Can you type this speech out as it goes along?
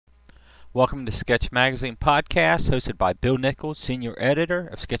Welcome to Sketch Magazine Podcast, hosted by Bill Nichols, Senior Editor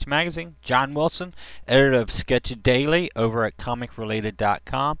of Sketch Magazine, John Wilson, Editor of Sketch Daily over at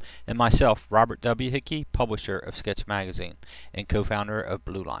ComicRelated.com, and myself, Robert W. Hickey, Publisher of Sketch Magazine and co-founder of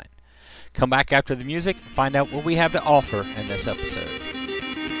Blue Line. Come back after the music and find out what we have to offer in this episode.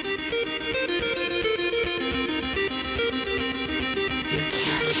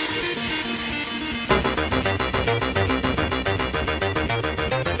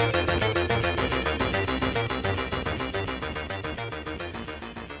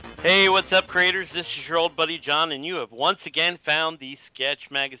 Hey, what's up, creators? This is your old buddy John, and you have once again found the Sketch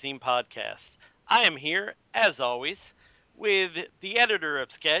Magazine Podcast. I am here, as always, with the editor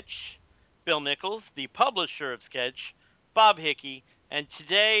of Sketch, Bill Nichols, the publisher of Sketch, Bob Hickey, and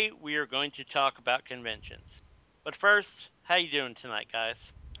today we are going to talk about conventions. But first, how you doing tonight, guys?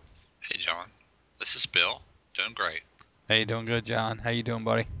 Hey, John. This is Bill. Doing great. Hey, doing good, John. How you doing,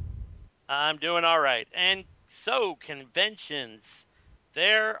 buddy? I'm doing all right. And so, conventions.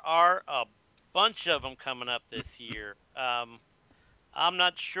 There are a bunch of them coming up this year. I'm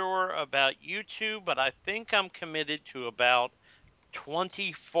not sure about you two, but I think I'm committed to about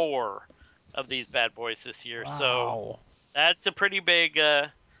 24 of these bad boys this year. So Wow. that's a pretty big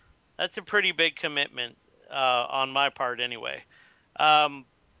commitment on my part anyway. Um,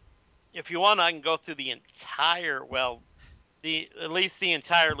 if you want, I can go through the entire the at least the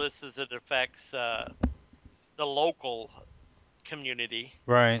entire list as it affects the local community.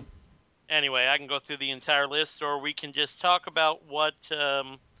 Right. Anyway, I can go through the entire list, or we can just talk about what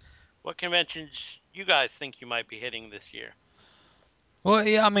conventions you guys think you might be hitting this year. Well,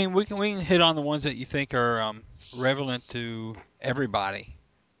 yeah, I mean, we can hit on the ones that you think are relevant to everybody.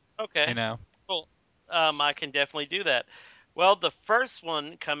 You Okay, know. cool. I can definitely do that. Well, the first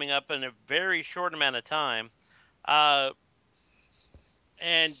one coming up in a very short amount of time, uh,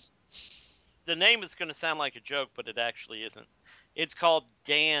 and the name is going to sound like a joke, but it actually isn't. It's called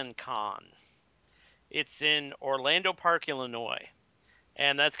Dan Con. It's in Orlando Park, Illinois,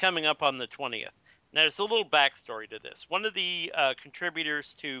 and that's coming up on the 20th. Now, there's a little backstory to this. One of the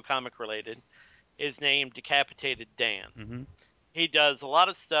contributors to Comic Related is named Decapitated Dan. Mm-hmm. He does a lot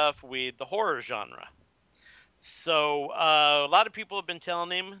of stuff with the horror genre. So a lot of people have been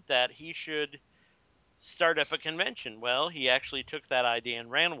telling him that he should start up a convention. Well, he actually took that idea and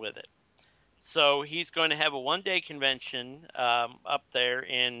ran with it. So he's going to have a one-day convention up there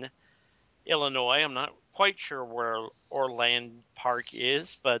in Illinois. I'm not quite sure where Orland Park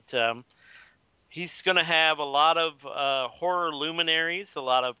is, but he's going to have a lot of horror luminaries, a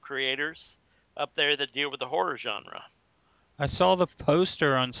lot of creators up there that deal with the horror genre. I saw the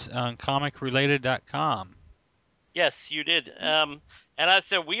poster on ComicRelated.com. Yes, you did. And I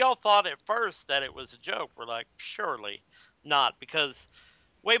said we all thought at first that it was a joke. We're like, surely not, because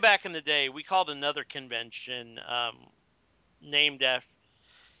way back in the day, we called another convention named after.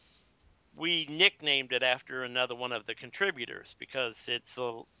 We nicknamed it after another one of the contributors because it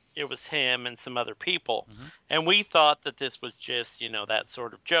was him and some other people, Mm-hmm. and we thought that this was just that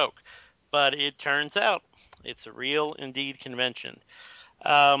sort of joke, but it turns out it's a real indeed convention.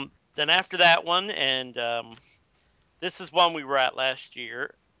 Then after that one, and this is one we were at last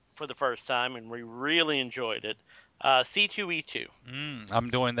year for the first time, and we really enjoyed it. C2E2, I'm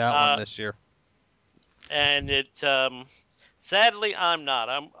doing that one uh, this year. and it sadly I'm not.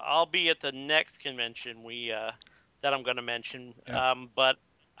 I'll be at the next convention we that I'm going to mention, Yep. but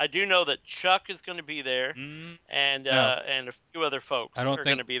I do know that Chuck is going to be there, No, and a few other I folks don't are going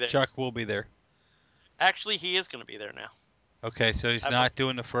think to be there. Chuck will be there. Actually, he is going to be there now. Okay, so he's I not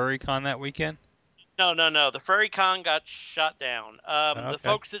doing the Furry Con that weekend? No, no, no. The Furry Con got shot down. The Okay.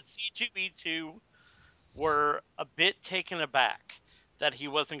 folks at C2E2 were a bit taken aback that he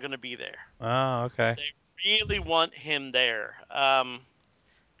wasn't going to be there. Oh, okay. They really want him there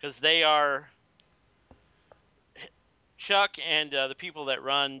because they are Chuck and the people that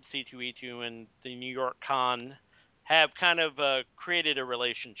run C2E2 and the New York Con have kind of created a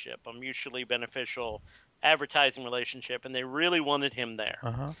relationship, a mutually beneficial advertising relationship, and they really wanted him there.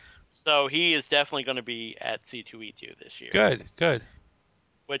 Uh-huh. So he is definitely going to be at C2E2 this year, Good, good.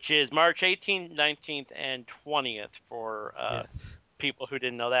 which is March 18th, 19th, and 20th for Yes. people who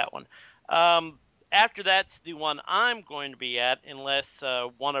didn't know that one. Um, After that's the one I'm going to be at, unless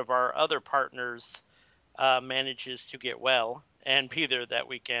one of our other partners manages to get well and be there that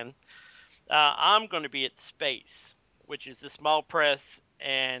weekend. I'm going to be at Space, which is the small press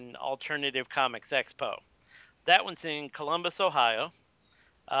and alternative comics expo. That one's in Columbus, Ohio.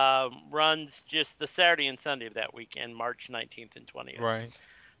 Runs just the Saturday and Sunday of that weekend, March 19th and 20th. Right.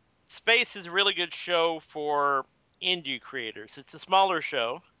 Space is a really good show for indie creators. It's a smaller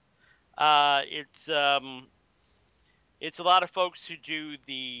show, It's a lot of folks who do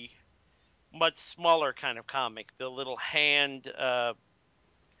the much smaller kind of comic, the little hand,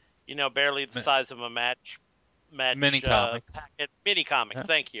 barely the Mi- size of a Mini match comics. packet, mini comics. Yeah.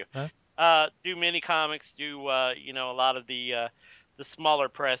 Thank you. Yeah. Do mini comics, do a lot of the smaller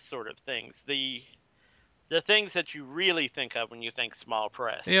press sort of things. The things that you really think of when you think small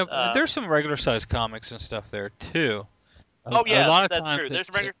press. Yeah, but there's some regular size comics and stuff there too. Oh A yeah, lot of that's times true. There's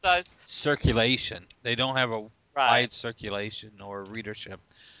regular size. it's circulation. They don't have a Right. wide circulation or readership.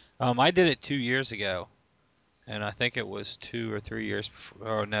 I did it 2 years ago, and I think it was 2 or 3 years before.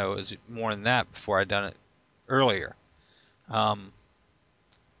 Or no, it was more than that before I done it earlier. Um,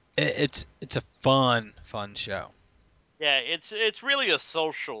 it's a fun show. Yeah, it's really a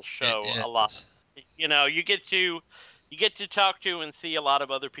social It show a lot. is. You get to talk to and see a lot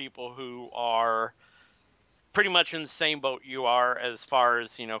of other people who are pretty much in the same boat you are as far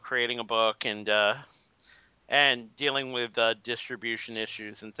as, creating a book and dealing with distribution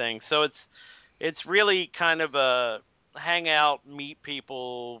issues and things. So it's really kind of a hang out, meet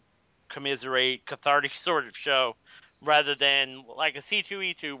people, commiserate, cathartic sort of show rather than like a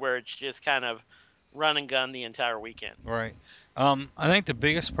C2E2 where it's just kind of run and gun the entire weekend. Right. I think the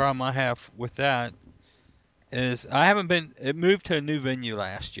biggest problem I have with that is I haven't been. It moved to a new venue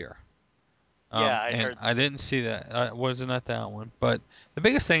last year. Yeah, I And heard. I didn't see that. I wasn't at that one. But the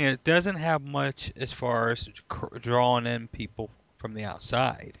biggest thing is it doesn't have much as far as drawing in people from the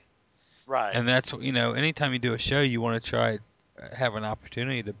outside. Right. And that's, anytime you do a show, you want to try have an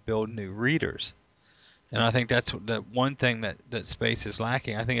opportunity to build new readers. And I think that's the one thing that Space is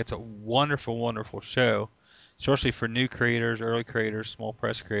lacking. I think it's a wonderful, wonderful show, especially for new creators, early creators, small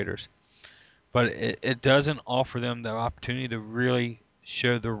press creators. But it doesn't offer them the opportunity to really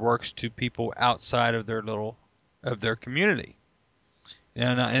show their works to people outside of their community.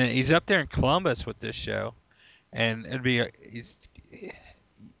 And he's up there in Columbus with this show, and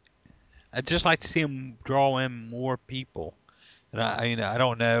I'd just like to see him draw in more people. And I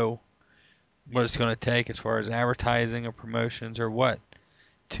don't know what it's going to take as far as advertising or promotions or what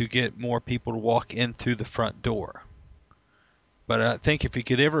to get more people to walk in through the front door. But I think if he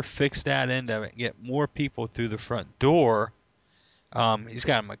could ever fix that end of it, and get more people through the front door, he's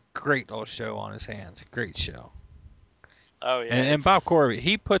got him a great little show on his hands. A great show. Oh yeah, And Bob Corby,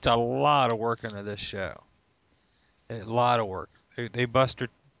 he puts a lot of work into this show. A lot of work. They bust their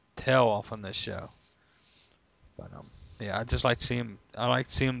tail off on this show. But yeah, I just like to see him. I like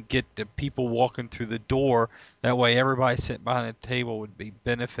to see him get the people walking through the door. That way, everybody sitting behind the table would be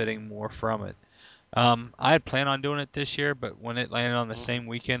benefiting more from it. I had planned on doing it this year, but when it landed on the hmm same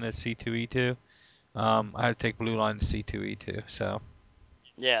weekend as C2E2, I had to take Blue Line to C2E2. So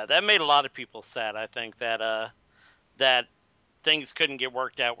yeah. That made a lot of people sad. I think that things couldn't get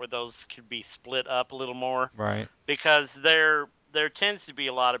worked out where those could be split up a little more right. because there tends to be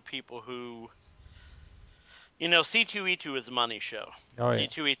a lot of people who C2E2 is a money show. Oh yeah.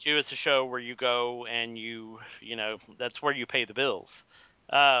 C2E2 is a show where you go and that's where you pay the bills.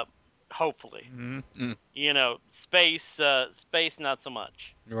 Uh, hopefully, Mm-hmm. space not so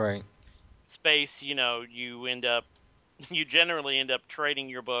much. Right. Space, you generally end up trading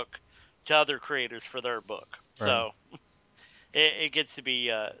your book to other creators for their book. Right. So it gets to be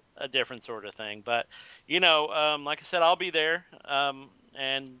a different sort of thing. But like I said, I'll be there,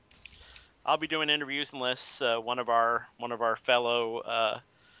 and I'll be doing interviews unless one of our fellow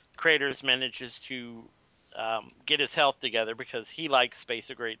creators manages to get his health together because he likes space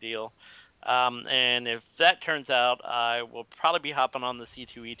a great deal. And if that turns out, I will probably be hopping on the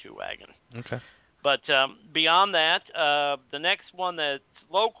C2E2 wagon. Okay. But beyond that, the next one that's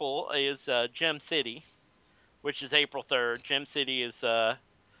local is Gem City, which is April 3rd. Gem City is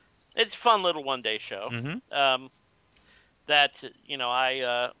it's a fun little one-day show. Mm-hmm. Um, that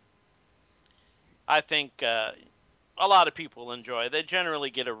I think a lot of people enjoy. They generally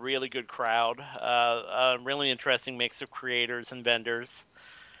get a really good crowd, a really interesting mix of creators and vendors.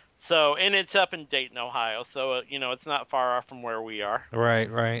 So, and it's up in Dayton, Ohio, so it's not far off from where we are. Right.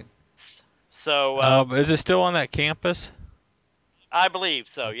 Right. So, Is it still on that campus? I believe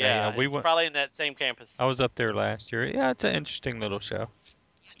so. Okay. Yeah. Yeah, We it's went. probably in that same campus. I was up there last year. Yeah, it's an interesting little show.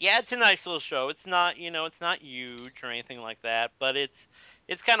 Yeah, it's a nice little show. It's not, it's not huge or anything like that, but it's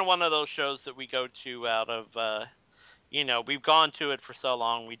kind of one of those shows that we go to out of we've gone to it for so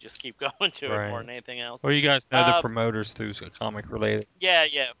long, we just keep going to it more Right. than anything else. Well, you guys know the Uh, promoters through comic related. yeah,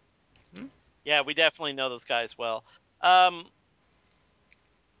 yeah, Hmm? yeah, we definitely know those guys well. Um,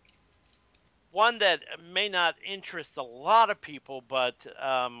 One that may not interest a lot of people, but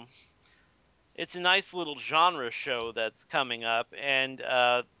it's a nice little genre show that's coming up, and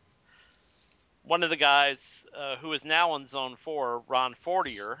one of the guys who is now on Zone 4, Ron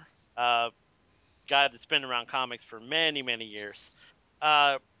Fortier, guy that's been around comics for many, many years,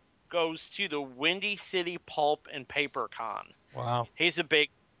 goes to the Windy City Pulp and Paper Con. Wow. He's a big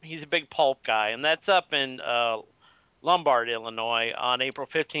pulp guy, and that's up in Lombard, Illinois, on April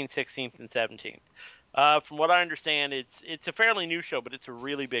 15th, 16th, and 17th. From what I understand, it's a fairly new show, but it's a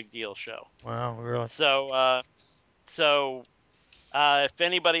really big deal show. Wow, really? So if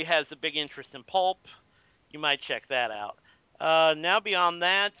anybody has a big interest in pulp, you might check that out. Now beyond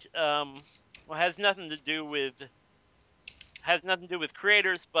that, well, has nothing to do with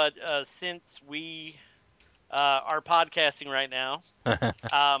creators, but since we are podcasting right now,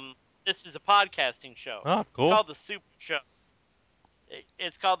 this is a podcasting show. Oh, It's cool. called the Super Show.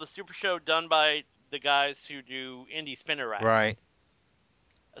 It's called the Super Show, done by the guys who do Indie Spinner Rack. Right.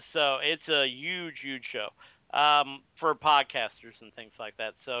 So it's a huge, huge show for podcasters and things like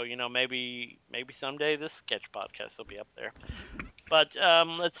that. So maybe someday this sketch podcast will be up there. But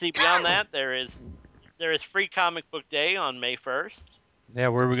let's see. Beyond that, there is Free Comic Book Day on May 1st. Yeah,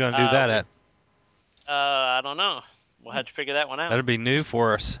 where are we going to do that at? I don't know. We'll have to figure that one out. That'll be new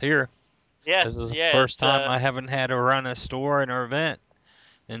for us here. Yes, This is the first time I haven't had to run a store and an event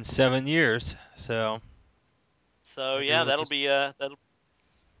in 7 years. So yeah, that'll be interesting.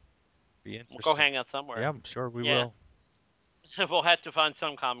 We'll go hang out somewhere. Yeah, I'm sure we will. We'll have to find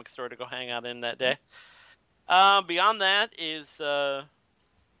some comic store to go hang out in that day. Beyond that is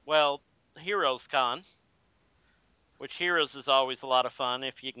Heroes Con, which Heroes is always a lot of fun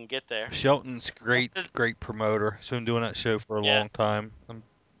if you can get there. Shelton's great promoter. So I'm doing that show for a long time.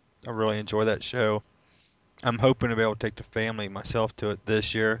 I really enjoy that show. I'm hoping to be able to take the family myself to it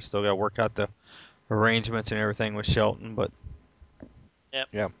this year. Still got to work out the arrangements and everything with Shelton, but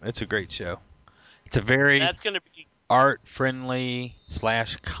yeah, it's a great show. It's a very art-friendly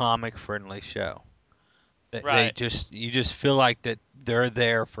 / comic-friendly show. Right. You just feel like that they're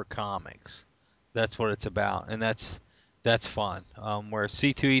there for comics. That's what it's about, and that's fun. Where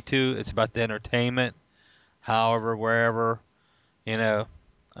C2E2, it's about the entertainment. However, wherever, that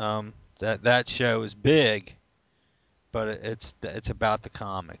show is big, but it's about the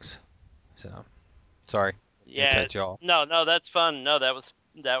comics. So, sorry. Yeah. Cut you off. No, that's fun. No, that was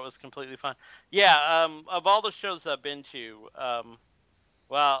completely fun. Yeah. Of all the shows I've been to,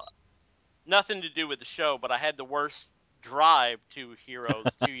 well, nothing to do with the show, but I had the worst drive to Heroes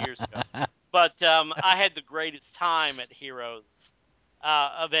 2 years ago. But I had the greatest time at Heroes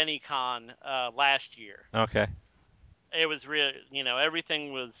of any con last year. Okay. It was real,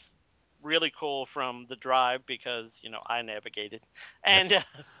 everything was really cool from the drive because, I navigated. And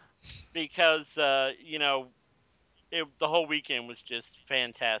because, the whole weekend was just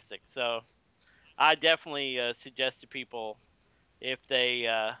fantastic. So I definitely suggest to people if they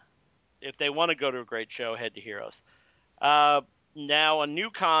want to go to a great show, head to Heroes. Now, a new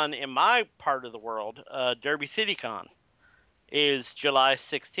con in my part of the world, Derby City Con, is July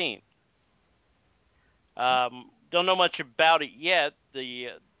 16th. Don't know much about it yet.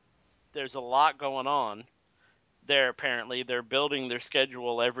 There's a lot going on there, apparently. They're building their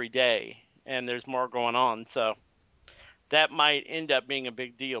schedule every day, and there's more going on. So that might end up being a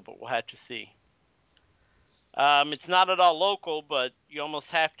big deal, but we'll have to see. It's not at all local, but you almost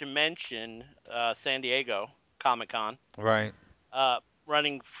have to mention San Diego Comic-Con. Right.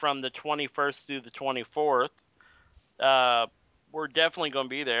 Running from the 21st through the 24th. We're definitely going to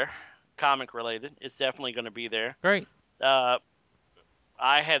be there. Comic related. It's definitely going to be there. Great.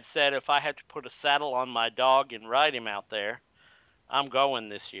 I have said if I had to put a saddle on my dog and ride him out there, I'm going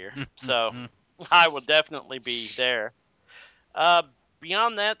this year. So I will definitely be there.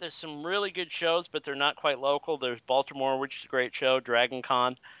 Beyond that, there's some really good shows, but they're not quite local. There's Baltimore, which is a great show, Dragon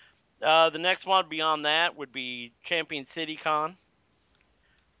Con. The next one beyond that would be Champion City Con,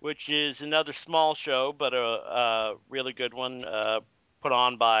 which is another small show, but a really good one, put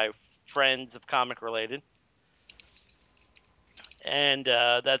on by friends of Comic Related. And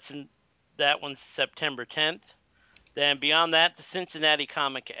that one's September 10th. Then beyond that, the Cincinnati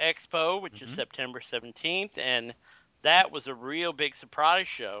Comic Expo, which is September 17th, and that was a real big surprise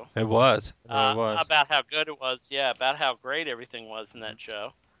show. It was. It really was. About how good it was. Yeah, about how great everything was in that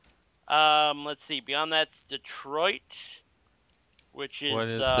show. Let's see. Beyond that's Detroit, which is, what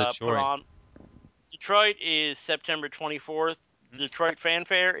is Detroit? put on. Detroit is September 24th. Detroit Fan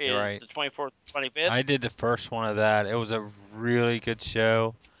Fair is the 24th, 25th. I did the first one of that. It was a really good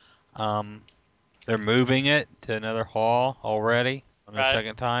show. They're moving it to another hall already on the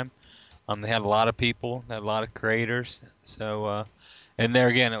second time. They had a lot of people, had a lot of creators. So, and there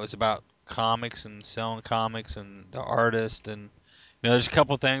again, it was about comics and selling comics and the artist, and There's a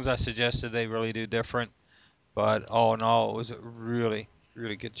couple things I suggested they really do different, but all in all, it was a really,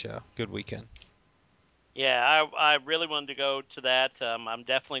 really good show. Good weekend. Yeah, I really wanted to go to that. I'm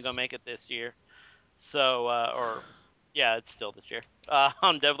definitely gonna make it this year. So, or yeah, it's still this year.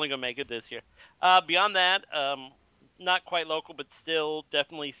 I'm definitely gonna make it this year. Beyond that, not quite local, but still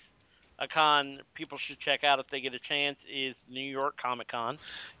definitely a con people should check out if they get a chance is New York Comic Con,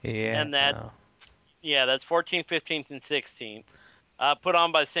 Yeah. and that's 14th, 15th, and 16th. Put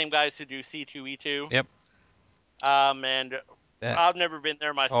on by the same guys who do C2E2. Yep. And That. I've never been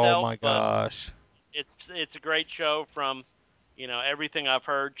there Oh myself, my but gosh. it's a great show from, everything I've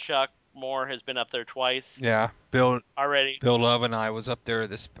heard. Chuck Moore has been up there twice Yeah. Bill already. Love and I was up there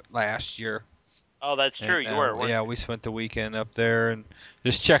this last year, Oh, that's true. and You were, weren't yeah, you? we spent the weekend up there and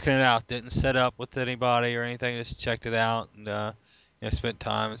just checking it out. Didn't set up with anybody or anything. Just checked it out and spent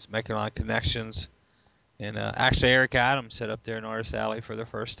time making a lot of connections. And actually, Eric Adams set up there in Artist Alley for the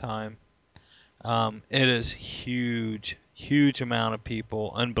first time. It is huge, huge amount of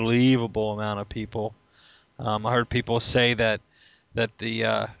people, unbelievable amount of people. I heard people say that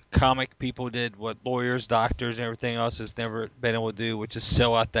the comic people did what lawyers, doctors, and everything else has never been able to do, which is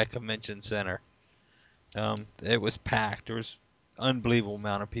sell out that convention center. It was packed. There was unbelievable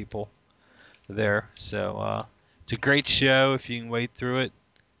amount of people there. So it's a great show if you can wade through it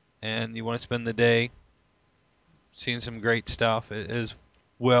and you want to spend the day seeing some great stuff. It is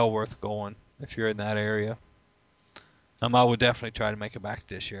well worth going if you're in that area. I would definitely try to make it back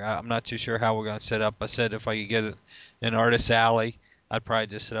this year. I'm not too sure how we're going to set up. I said if I could get an artist alley, I'd probably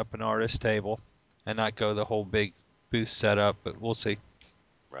just set up an artist table and not go the whole big booth setup, but we'll see.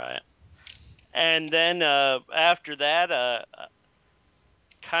 Right. And then after that,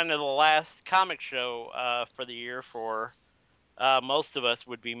 kind of the last comic show for the year for most of us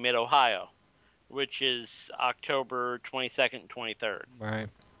would be Mid Ohio, which is October 22nd and 23rd. Right.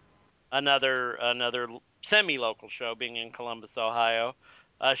 Another semi-local show, being in Columbus, Ohio.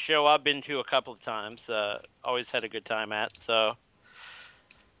 A show I've been to a couple of times. Always had a good time at. So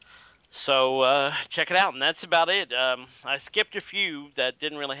check it out, and that's about it. I skipped a few that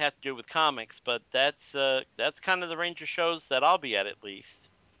didn't really have to do with comics, but that's kind of the range of shows that I'll be at least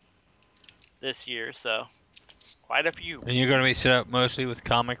this year. So quite a few. And you're going to be set up mostly with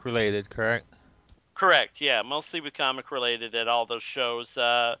comic related, correct? Correct, yeah, mostly with comic related at all those shows.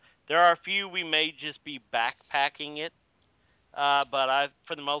 There are a few we may just be backpacking it, but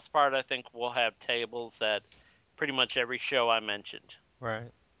for the most part, I think we'll have tables at pretty much every show I mentioned.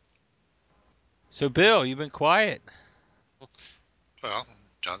 Right. So, Bill, you've been quiet. Well,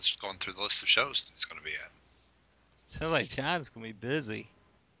 John's going through the list of shows he's going to be at. Sounds like John's going to be busy.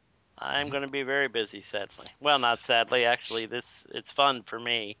 I'm going to be very busy, sadly. Well, not sadly, actually. It's fun for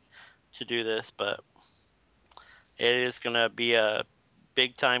me to do this, but it is going to be a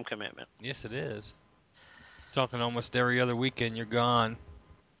big time commitment. Yes, it is. Talking almost every other weekend you're gone.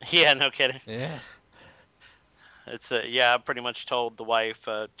 Yeah, no kidding. Yeah. Yeah. I pretty much told the wife,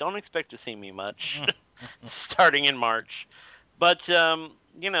 don't expect to see me much, starting in March. But there've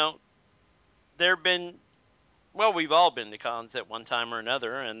been we've all been to cons at one time or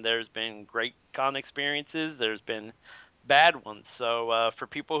another, and there's been great con experiences. There's been bad ones. So for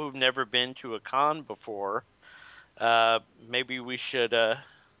people who've never been to a con before, maybe we should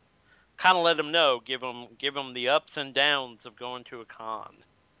kind of let them know, give them the ups and downs of going to a con.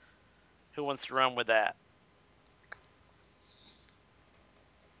 Who wants to run with that?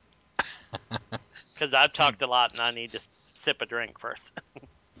 Because I've talked a lot and I need to sip a drink first.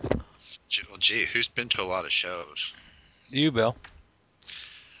 Well, gee, who's been to a lot of shows? You, Bill.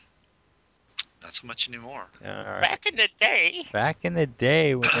 Not so much anymore. All right. Back in the day. Back in the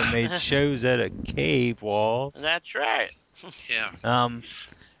day when they made shows out of cave walls. That's right. Yeah.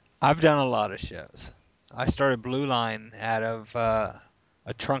 I've done a lot of shows. I started Blue Line out of a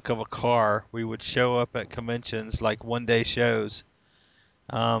trunk of a car. We would show up at conventions like one-day shows,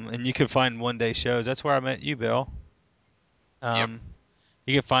 and you could find one-day shows. That's where I met you, Bill. Yep.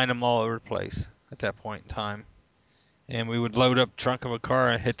 You could find them all over the place at that point in time. And we would load up trunk of a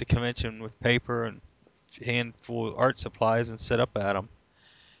car and hit the convention with paper and handful of art supplies and set up at them.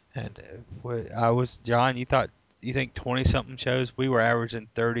 And I was John. You think 20 something shows? We were averaging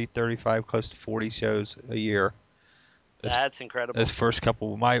 30, 35, close to 40 shows a year. That's incredible. Those first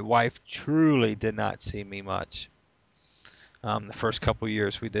couple, my wife truly did not see me much. The first couple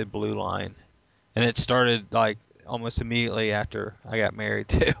years we did Blue Line, and it started like almost immediately after I got married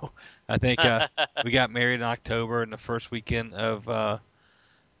too. I think we got married in October, and the first weekend of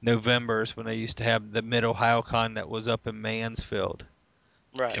November is when they used to have the Mid Ohio Con that was up in Mansfield,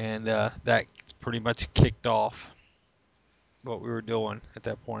 Right. and that pretty much kicked off. what we were doing at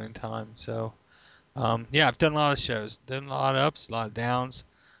that point in time. So yeah, I've done a lot of shows, done a lot of ups, a lot of downs.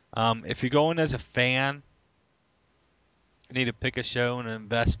 If you're going as a fan, you need to pick a show and an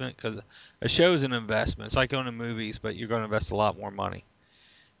investment because a show is an investment. It's like going to movies, but you're going to invest a lot more money,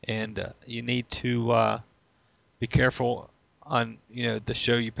 and you need to be careful on the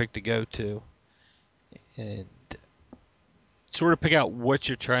show you pick to go to, and sort of pick out what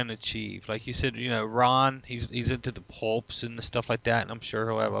you're trying to achieve. Like you said, Ron, he's into the pulps and the stuff like that, and I'm sure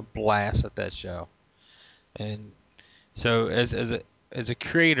he'll have a blast at that show. And so as a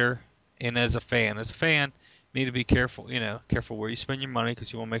creator and as a fan, you need to be careful, careful where you spend your money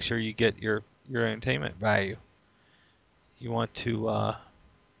because you want to make sure you get your entertainment value. You want to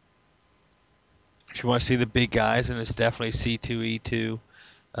if you want to see the big guys, and it's definitely C2E2.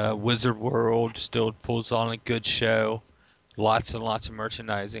 Wizard World still pulls on a good show. Lots and lots of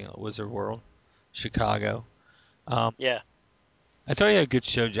merchandising at Wizard World, Chicago. Um, Yeah. I tell you a good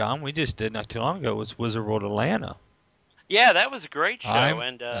show, John. We just did not too long ago was Wizard World Atlanta. Yeah, that was a great show, I'm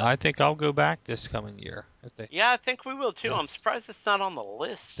and I think I'll go back this coming year. If they, yeah, I think we will too. yeah, I'm surprised it's not on the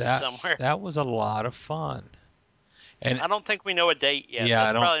list that somewhere. that was a lot of fun. And I don't think we know a date yet. yeah,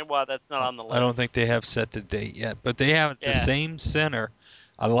 That's probably why that's not on the I don't think list. they have set the date yet, but they have the Yeah. same center.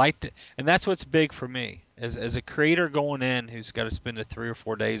 I liked it, and that's what's big for me as a creator going in who's got to spend the 3 or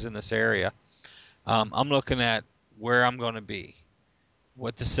 4 days in this area. I'm looking at where I'm going to be,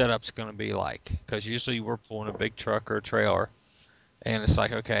 what the setup's going to be like, because usually we're pulling a big truck or a trailer, and it's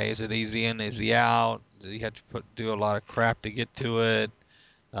like, okay, is it easy in, easy out? Do you have to do a lot of crap to get to it?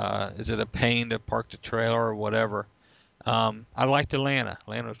 Is it a pain to park the trailer or whatever? I liked Atlanta.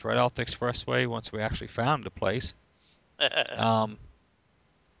 Atlanta was right off the expressway once we actually found the place. Um,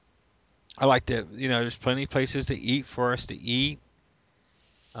 I liked it. There's plenty of places to eat for us to eat.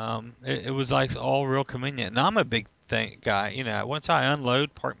 It was like all real convenient. And I'm a big guy. Once I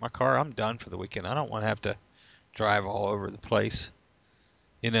unload, park my car, I'm done for the weekend. I don't want to have to drive all over the place.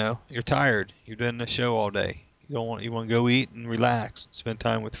 You're tired. You've done the show all day. You want to go eat and relax, and spend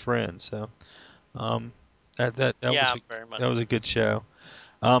time with friends. So um, that was Yeah, very much. that was a good show.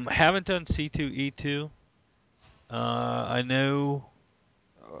 Haven't done C2E2. I know.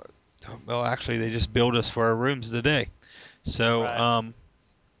 Well, actually, they just billed us for our rooms today. So Right.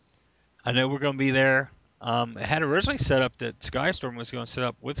 I know we're going to be there. It had originally set up that Skystorm was going to set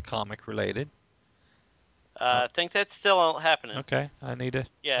up with comic related. I think that's still happening. Okay, I need to.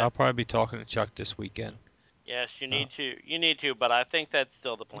 Yeah. I'll probably be talking to Chuck this weekend. Yes, you Uh, need to. You need to, but I think that's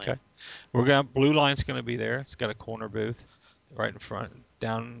still the okay, plan. Blue Line's going to be there. It's got a corner booth right in front,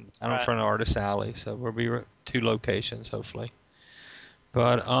 down in Right. front of Artist Alley. So we'll be 2 locations hopefully.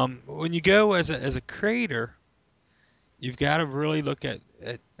 But when you go as a creator, you've got to really look at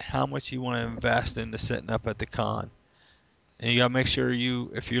how much you want to invest into setting up at the con. And you got to make sure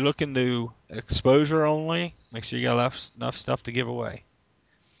if you're looking to exposure only, make sure you got enough stuff to give away.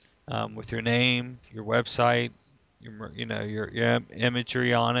 With your name, your website, your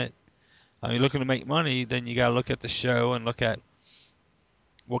imagery on it. You're looking to make money, then you got to look at the show and look at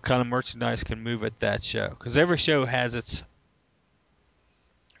what kind of merchandise can move at that show. Because every show has its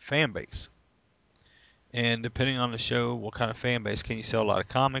fan base. And depending on the show, what kind of fan base, can you sell a lot of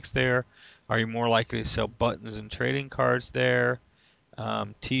comics there? Are you more likely to sell buttons and trading cards there?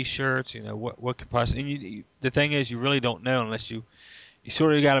 T-shirts, what could possibly. And the thing is, you really don't know unless you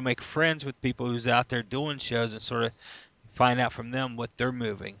sort of got to make friends with people who's out there doing shows and sort of find out from them what they're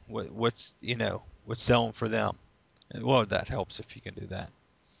moving, what's selling for them. And, well, that helps if you can do that.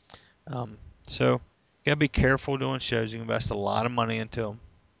 So you gotta be careful doing shows. You invest a lot of money into them.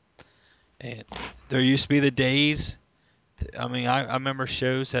 And there used to be the days. I mean, I remember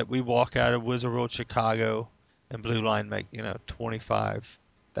shows that we walk out of Wizard World Chicago and Blue Line make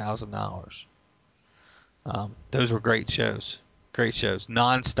 $25,000. Those were great shows,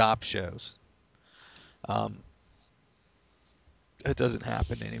 non-stop shows. Um, it doesn't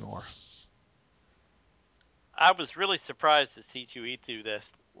happen anymore. I was really surprised at C2E2 this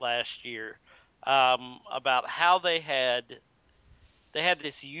last year about how they had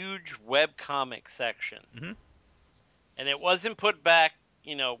this huge web comic section, Hmm. and it wasn't put back,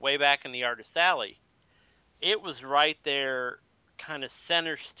 way back in the artist alley. It was right there, kind of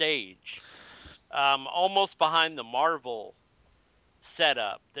center stage, almost behind the Marvel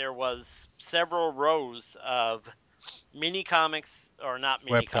setup. There was several rows of mini comics, or not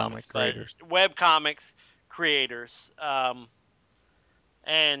mini Webcomic comics, but creators. web comics creators,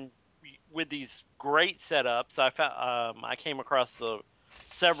 and with these great setups, I came across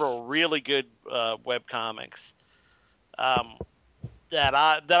several really good web comics um, that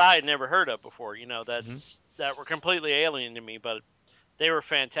I had never heard of before. Hmm. that were completely alien to me, but they were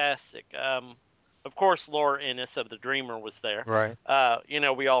fantastic. Of course, Laura Innes of the Dreamer was there. Right.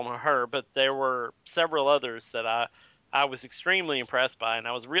 We all know her, but there were several others that I was extremely impressed by, and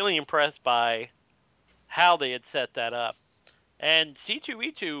I was really impressed by how they had set that up. And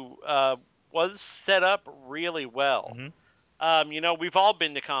C2E2 was set up really well. We've all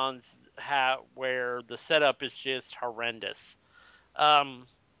been to cons where the setup is just horrendous, um,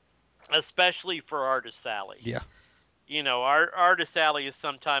 especially for Artist Alley. Yeah. Our Artist Alley is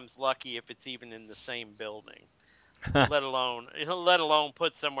sometimes lucky if it's even in the same building, let alone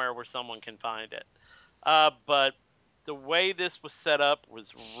put somewhere where someone can find it. But the way this was set up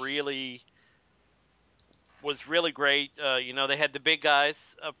was really great. They had the big guys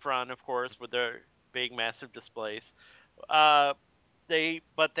up front, of course, with their big, massive displays. Uh,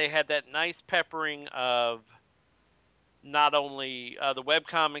 but they had that nice peppering of not only the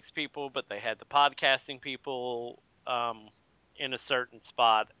webcomics people, but they had the podcasting people in a certain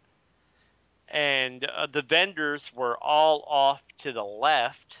spot, and the vendors were all off to the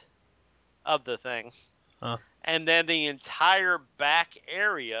left of the thing, Huh. and then the entire back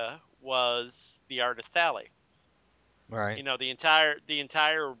area was the artist alley. Right. The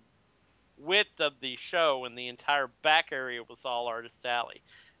entire width of the show and the entire back area was all artist alley,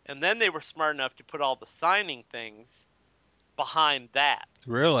 and then they were smart enough to put all the signing things behind that.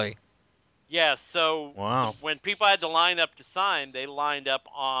 Really? Yeah, so Wow. when people had to line up to sign, they lined up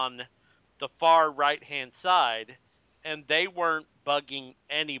on the far right hand side, and they weren't bugging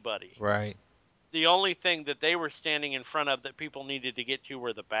anybody. Right. The only thing that they were standing in front of that people needed to get to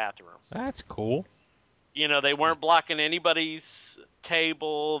were the bathroom. That's cool. They weren't blocking anybody's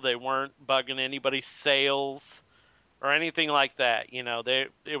table, they weren't bugging anybody's sales or anything like that.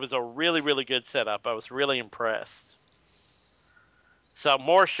 It was a really, really good setup. I was really impressed. So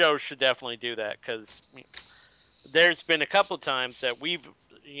more shows should definitely do that because there's been a couple of times that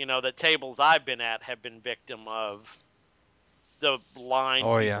that tables I've been at have been victim of the line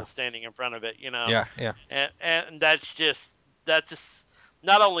Oh yeah. people standing in front of it. Yeah. Yeah. And that's just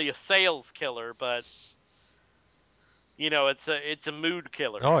not only a sales killer, but it's a mood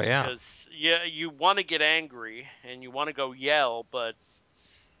killer Oh yeah. because you want to get angry and you want to go yell, but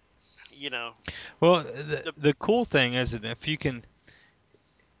you know Well, the the the cool thing is that if you can,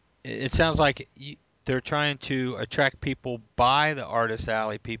 it sounds like they're trying to attract people by the artist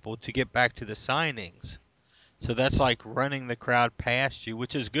alley people to get back to the signings. So that's like running the crowd past you,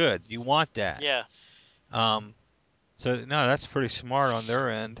 which is good. You want that. yeah. Um, so no, that's pretty smart on their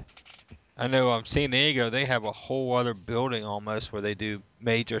end. I know San Diego, they have a whole other building almost where they do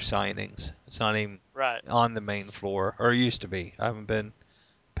major signings. It's not even Right. on the main floor, or it used to be. I haven't been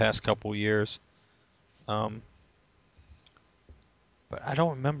past couple years. Um, but I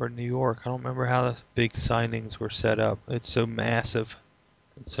don't remember New York. I don't remember how the big signings were set up. It's so massive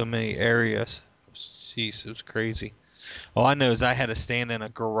in so many areas. Jeez, it was crazy. All I know is I had to stand in a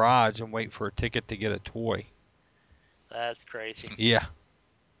garage and wait for a ticket to get a toy. That's crazy. Yeah,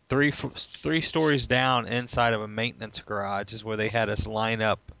 three stories down inside of a maintenance garage is where they had us line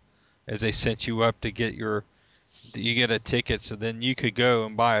up as they sent you up to get you get a ticket so then you could go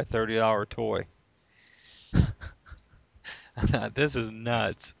and buy a $30 toy. This is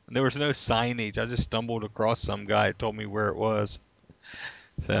nuts. There was no signage. I just stumbled across some guy who told me where it was.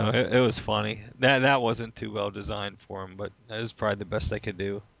 So it was funny. That wasn't too well designed for him, but that was probably the best they could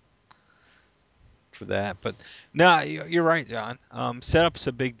do for that. But no, you're right, John. Setup's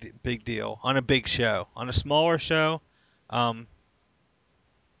a big deal on a big show. On a smaller show, um,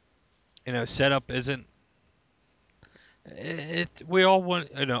 setup isn't. We all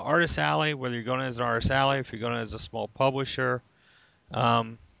want artist alley. Whether you're going as an artist alley, if you're going as a small publisher,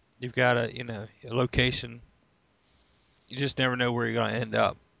 um, you've got a location. You just never know where you're going to end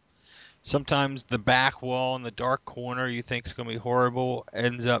up. Sometimes the back wall in the dark corner you think is going to be horrible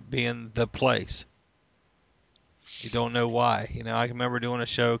ends up being the place. You don't know why. I can remember doing a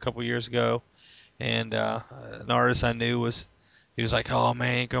show a couple years ago, and an artist I knew he was like, "Oh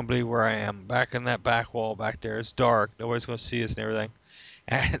man, you ain't gonna believe where I am. Back in that back wall back there. It's dark. Nobody's gonna see us and everything."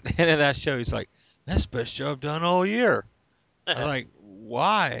 And at the end of that show, he's like, "That's the best show I've done all year." I was like,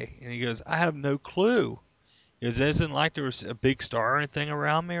 "Why?" And he goes, "I have no clue." It isn't like there was a big star or anything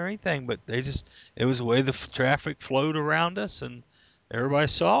around me or anything, but it was the way the traffic flowed around us and everybody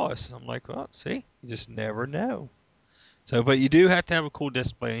saw us. I'm like, well, see, you just never know. So, but you do have to have a cool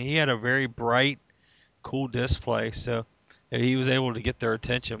display. And he had a very bright, cool display, so he was able to get their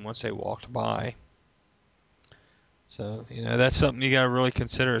attention once they walked by. So, that's something you got to really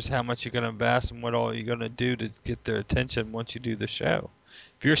consider is how much you're going to invest and what all you're going to do to get their attention once you do the show.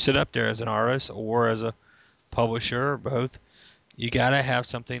 If you're set up there as an artist or as a publisher or both, you gotta have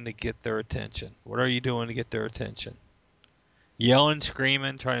something to get their attention. What are you doing to get their attention? Yelling,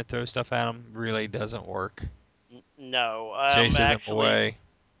 screaming, trying to throw stuff at them really doesn't work. No, Chases them actually, away.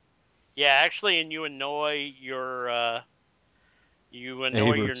 yeah, actually, and you annoy your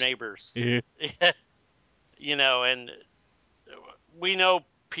Neighbors. neighbors. Yeah. And we know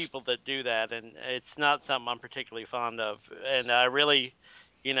people that do that, and it's not something I'm particularly fond of. And I really,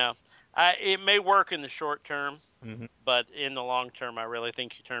 you know, it may work in the short term, Hmm. but in the long term, I really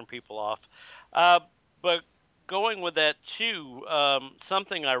think you turn people off. Uh, but going with that too,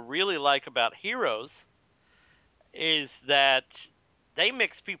 something I really like about Heroes is that they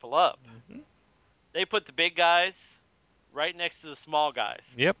mix people up. Hmm. They put the big guys right next to the small guys.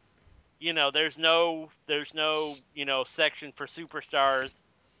 Yep. There's no section for superstars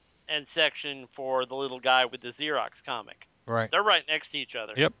and section for the little guy with the Xerox comic. Right. They're right next to each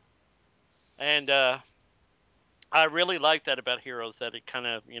other. Yep. And I really like that about Heroes, that it kind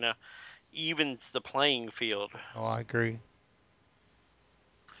of, evens the playing field. Oh, I agree.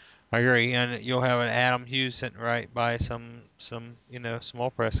 I agree, and you'll have an Adam Hughes sitting right by some small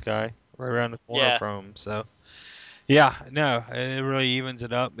press guy right around the corner Yeah. from him. So yeah, no, it really evens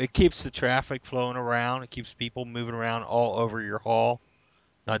it up. It keeps the traffic flowing around. It keeps people moving around all over your hall,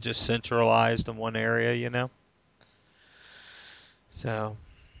 not just centralized in one area. So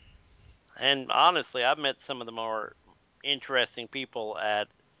And honestly, I've met some of the more interesting people at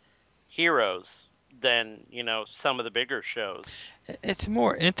Heroes than, some of the bigger shows. it's a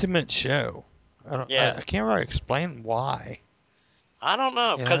more intimate show. Yeah. I can't really explain why. I don't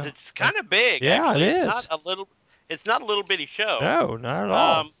know, You because know, it's kind of big yeah, it actually. is. It's not a little bitty show. No, not at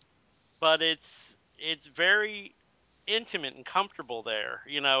all. Um but it's very intimate and comfortable there.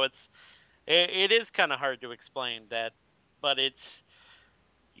 It is kind of hard to explain that, but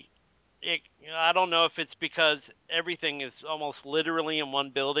I don't know if it's because everything is almost literally in one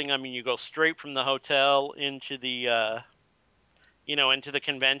building. I mean, you go straight from the hotel into the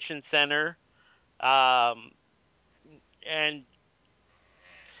convention center. Um and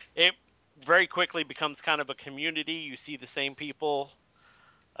it very quickly becomes kind of a community. You see the same people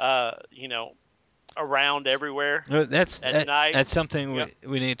uh, you know, around everywhere No, That's at that, night. that's something Yep.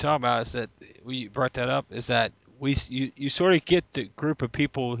 we need to talk about. Is that we brought that up? Is that you sort of get the group of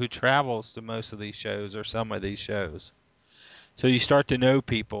people who travels to most of these shows or some of these shows. So you start to know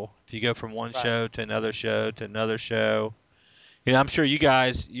people if you go from one Right. show to another show to another show. I'm sure you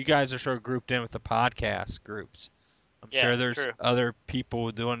guys are sort of grouped in with the podcast groups. I'm Yeah. sure there's True. other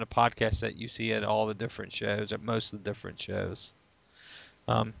people doing the podcast that you see at all the different shows, at most of the different shows.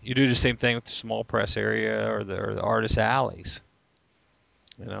 You do the same thing with the small press area or the artist alleys.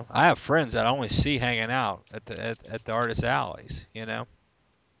 I have friends that I only see hanging out at the artist alleys.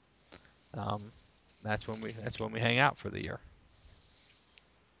 Um, that's when we hang out for the year.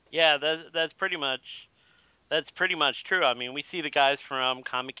 Yeah. That's pretty much true. I mean, we see the guys from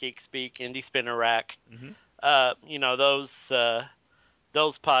Comic Geek Speak, Indie Spinner Rack, Hmm.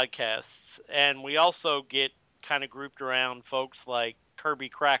 those podcasts, and we also get kind of grouped around folks like Kirby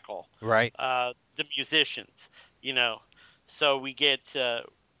Crackle, Right. the musicians. You know, so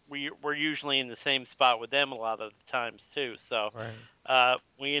we're usually in the same spot with them a lot of the times too. So Right.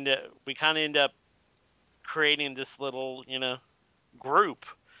 we kind of end up creating this little group,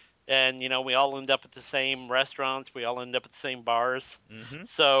 and we all end up at the same restaurants, we all end up at the same bars. Hmm.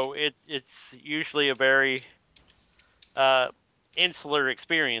 So it's usually a very uh, insular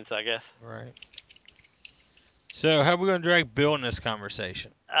experience, I guess. Right. So how are we going to drag Bill in this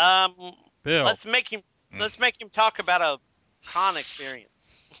conversation? Um, Bill, let's make him Mm. let's make him talk about a con experience.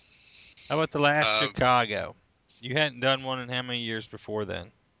 how about the last Uh, Chicago? You hadn't done one in how many years before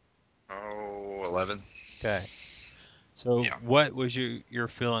then? oh, 11. Okay. So Yeah. what was your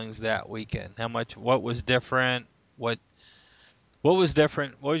feelings that weekend? What was different? What what was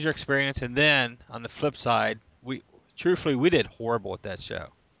different? What was your experience? And then on the flip side, we did horrible at that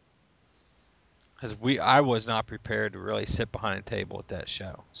show because I was not prepared to really sit behind a table at that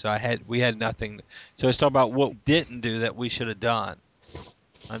show. So we had nothing. So let's talk about what we didn't do that we should have done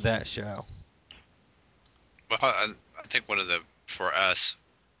on that show. Well, I think for us,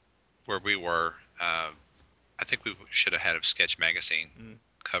 where we were, I think we should have had a sketch magazine Mm,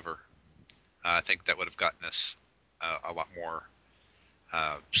 cover. I think that would have gotten us a lot more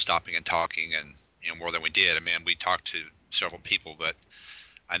stopping and talking, and more than we did. I mean, we talked to several people, but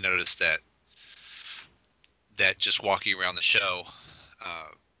I noticed that just walking around the show uh,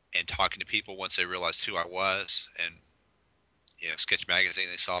 and talking to people once they realized who I was, and Sketch Magazine,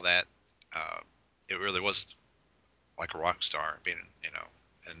 they saw that uh, it really was like a rock star being,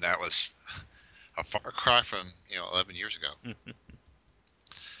 and that was a far cry from 11 years ago.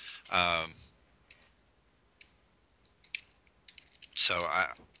 Um, so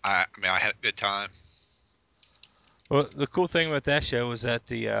I mean, I had a good time. Well, the cool thing about that show was that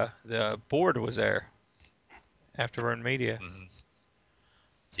the board was there, Afterburn Media. Hmm.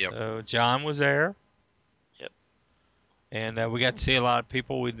 Yep. So John was there, Yep. and we got to see a lot of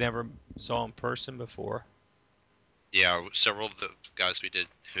people we'd never saw in person before. Yeah, several of the guys we did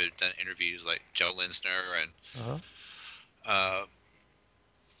who had done interviews, like Joe Linsner, and Uh-huh. uh,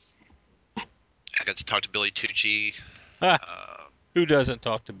 I got to talk to Billy Tucci. Uh, Who doesn't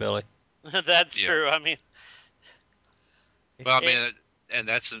talk to Billy? That's yeah. true. I mean, Well, I mean, it, and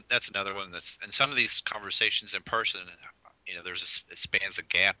that's another one that's and some of these conversations in person, there's it spans a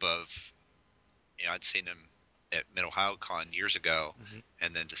gap of, I'd seen him at Mid Ohio Con years ago, Mm-hmm.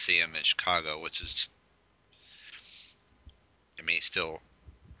 and then to see him in Chicago, which is, I mean, he's still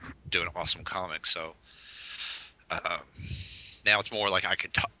doing awesome comics. So um, now it's more like I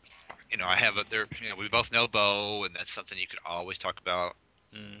could talk. I have a there. We both know Bo, and that's something you could always talk about.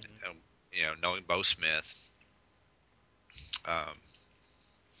 Mm-hmm. Knowing Bo Smith. Um,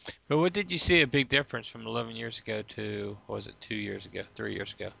 But what did you see a big difference from 11 years ago to, what was it, 2 years ago, 3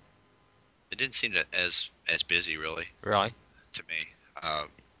 years ago? it didn't seem as busy really Really? to me. Um,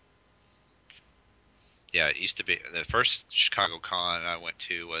 yeah, it used to be the first Chicago Con I went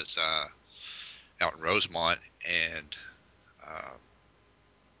to was out in Rosemont, and uh,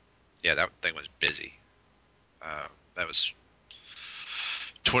 yeah, that thing was busy. That was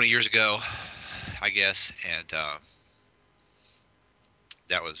 20 years ago, I guess, and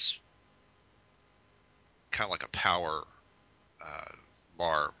that was kind of like a power uh,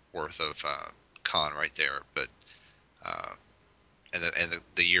 bar worth of con right there. But uh, and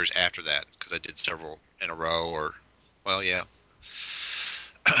the years after that, because I did several in a row, or well, yeah,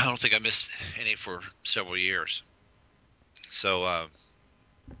 I don't think I missed any for several years. So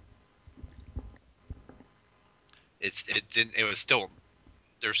it was still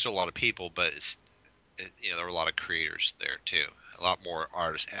there's still a lot of people, but there were a lot of creators there too. A lot more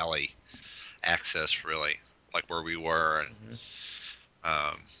artist alley access, really, like where we were, and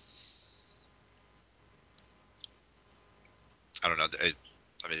Mm-hmm. um, I don't know.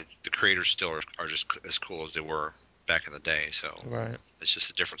 I mean, the creators still are just as cool as they were back in the day. So Right. it's just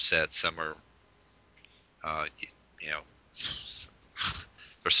a different set. Some are, you know,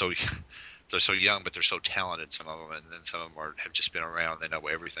 they're so they're so young, but they're so talented. Some of them, and then some of them have just been around. They know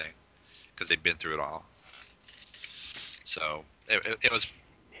everything because they've been through it all. So it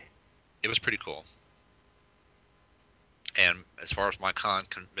was pretty cool. And as far as my con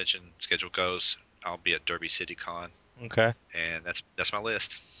convention schedule goes, I'll be at Derby City Con, Okay. and that's my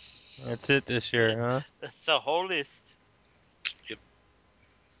list. That's it this year, huh? that's the whole list. Yep.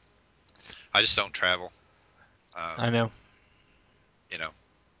 I just don't travel. I Um, know. you know,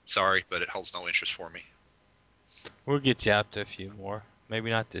 sorry, but it holds no interest for me. We'll get you out to a few more. Maybe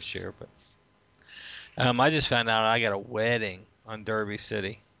not this year, but I just found out I got a wedding on Derby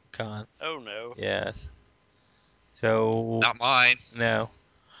City Con. Oh no. Yes. So Not mine. no.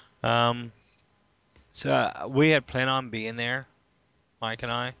 Um. So we had planned on being there, Mike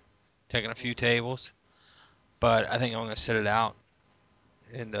and I, taking a few Hmm. tables, but I think I'm gonna sit it out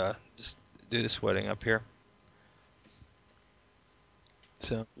and just do this wedding up here.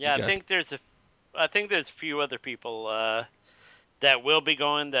 So you Yeah, guys. I think there's a few other people that will be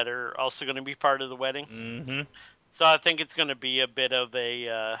going that are also going to be part of the wedding. Mm-hmm. So I think it's going to be a bit of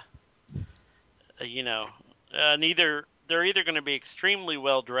you know, neither they're either going to be extremely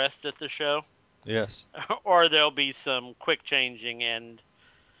well dressed at the show, Yes. or there'll be some quick changing and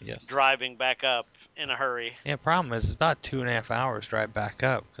Yes. driving back up in a hurry. Yeah, problem is it's about 2.5 hours drive back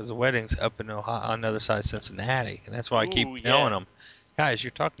up because the wedding's up in Ohio on the other side of Cincinnati, and that's why I keep Ooh, telling yeah, them, guys, you're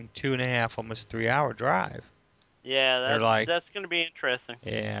talking 2.5, almost 3 hour drive. yeah, They're that's like, that's going to be interesting.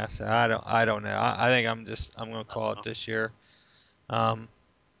 yeah, so I don't know. I think I'm gonna call it Uh-oh. this year. Um,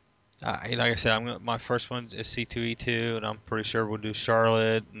 like I said, my first one is C2E2, and I'm pretty sure we'll do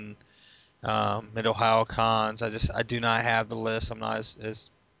Charlotte and Mid Ohio cons. I do not have the list. I'm not as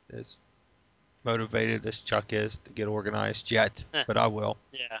motivated as Chuck is to get organized yet, but I will.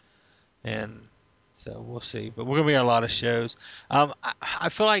 Yeah, And so we'll see. But we're gonna be at a lot of shows. I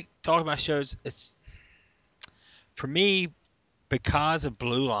feel like talking about shows. It's for me because of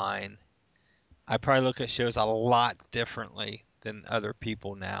Blue Line. I probably look at shows a lot differently than other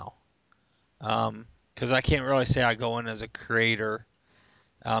people now. Because I can't really say I go in as a creator.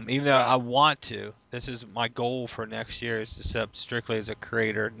 Even though I right. want to, this is my goal for next year is to set up strictly as a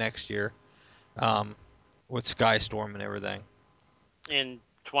creator next year, um, with Skystorm and everything. And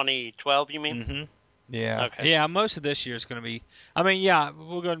 2012, you mean? Mm-hmm. Yeah, Okay. yeah. Most of this year is going to be. I mean, yeah,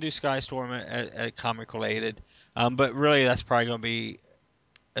 we're going to do Skystorm at Comic Related, but really that's probably going to be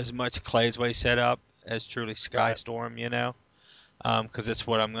as much Clay's Way setup as truly Right. Skystorm, because it's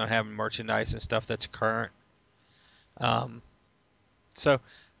what I'm going to have in merchandise and stuff that's current. Um, so,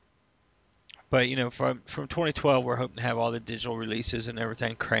 but from 2012, we're hoping to have all the digital releases and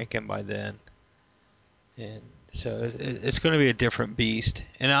everything cranking by then, and so it's going to be a different beast.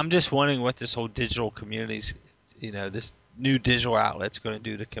 And I'm just wondering what this whole digital communities, this new digital outlet's going to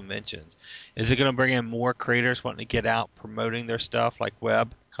do to conventions. Is it going to bring in more creators wanting to get out promoting their stuff like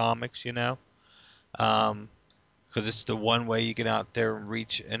web comics, because it's the one way you get out there and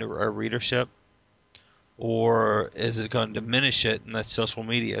reach a readership, or is it going to diminish it and let social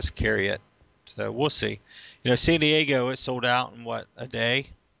medias carry it? So we'll see. San Diego, it sold out in what, a day?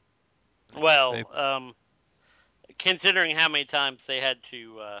 They, Well, considering how many times they had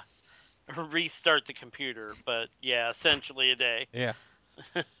to restart the computer, but yeah, essentially a day. yeah,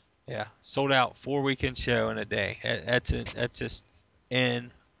 yeah, sold out 4 weekend show in a day. That's just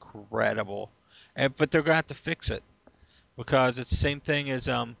incredible. But they're gonna have to fix it because it's the same thing as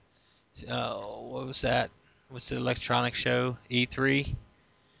what was that? What's the electronic show? E3.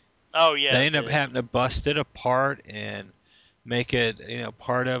 Oh yeah, They end up having to bust it apart and make it,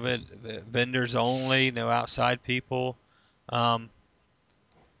 part of it vendors only, no outside people. Um,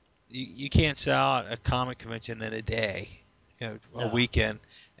 you can't sell out a comic convention in a day, a no, weekend,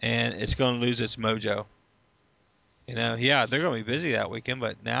 and it's going to lose its mojo. Yeah, they're going to be busy that weekend,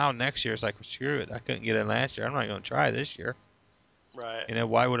 but now next year it's like, well, screw it. I couldn't get in last year. I'm not going to try this year. right.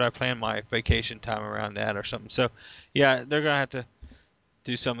 Why would I plan my vacation time around that or something? So, yeah, they're going to have to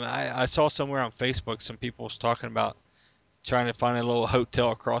do something. I saw somewhere on Facebook some people was talking about trying to find a little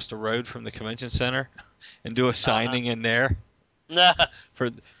hotel across the road from the convention center and do a Uh-huh. signing in there Nah, for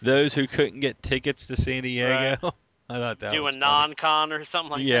those who couldn't get tickets to San right. Diego. I thought that Do a was funny. non-con or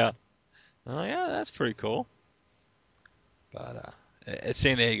something like Yeah. that. Oh yeah, that's pretty cool. But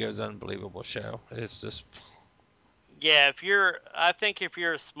San Diego's an unbelievable show. It's just Yeah, I think if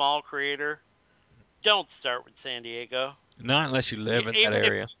you're a small creator, don't start with San Diego. not unless you live in that Even if,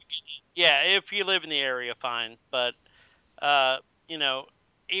 area. yeah, if you live in the area, fine. But, uh, you know,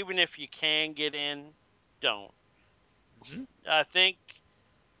 even if you can get in, don't. Hmm. I think,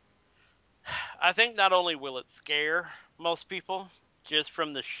 I think not only will it scare most people just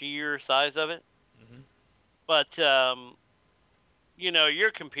from the sheer size of it, Hmm. but,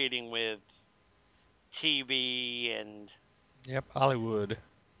 you're competing with TV and Yep, Hollywood.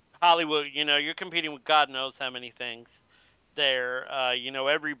 Hollywood. You're competing with God knows how many things there.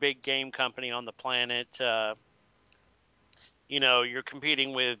 Every big game company on the planet. You're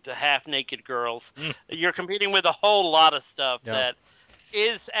competing with half naked girls. Mm. You're competing with a whole lot of stuff Yep. that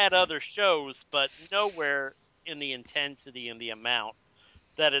is at other shows, but nowhere in the intensity and the amount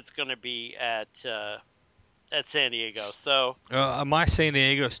that it's going to be at San Diego. So, My San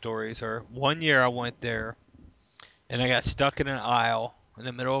Diego stories are one year I went there and I got stuck in an aisle in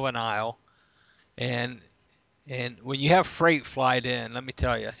the middle of an aisle and when you have freight flight in, let me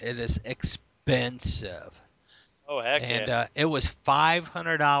tell you, it is expensive. oh heck yeah, And it was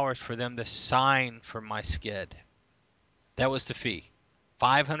 $500 for them to sign for my skid. That was the fee.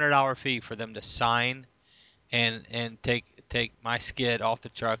 $500 fee for them to sign and take my skid off the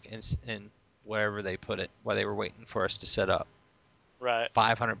truck and wherever they put it while they were waiting for us to set up. right,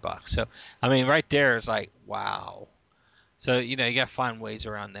 $500. So I mean, right there is like wow. So you got to find ways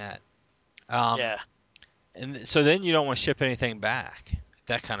around that. Um, yeah, and so then you don't want to ship anything back at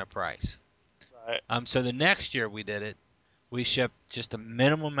that kind of price. right, So the next year we did it. We shipped just a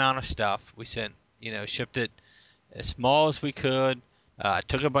minimum amount of stuff. We sent, shipped it as small as we could. I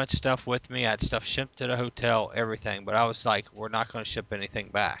took a bunch of stuff with me. I had stuff shipped to the hotel, everything. But I was like, we're not going to ship anything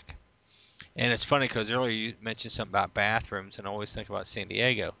back. And it's funny because earlier you mentioned something about bathrooms, and I always think about San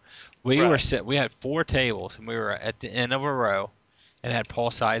Diego. right. We had 4 tables, and we were at the end of a row, and I had Paul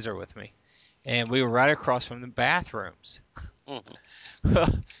Sizer with me, and we were right across from the bathrooms. Hmm.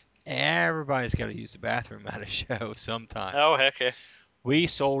 Everybody's got to use the bathroom at a show sometime. Oh heck yeah, We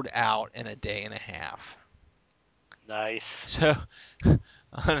sold out in a day and a half. nice. So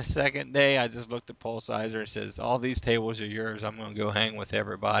on the second day, I just looked at Paul Sizer and says, "All these tables are yours. I'm going to go hang with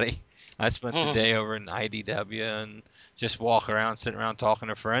everybody." I spent the day over in IDW and just walk around, sitting around talking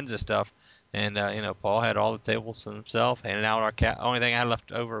to friends and stuff. And Paul had all the tables to himself, handing out our only thing I had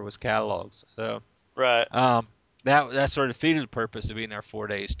left over was catalogs. So Right. um, that sort of defeated the purpose of being there 4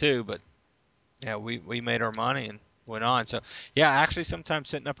 days too. But yeah, we made our money and went on. So yeah, actually, sometimes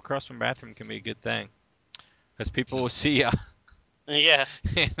sitting up across from the bathroom can be a good thing because people will see you. Yeah.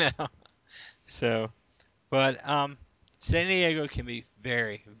 you know. So, but San Diego can be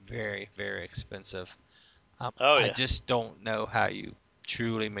very, very, very expensive. Oh I yeah. just don't know how you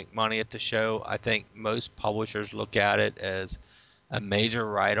truly make money at the show. I think most publishers look at it as a major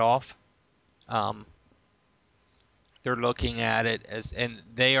write-off. Um, they're looking at it as, and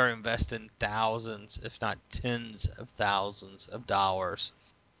they are investing thousands, if not tens of thousands of dollars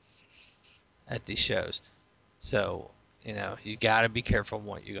at these shows. So, you got to be careful on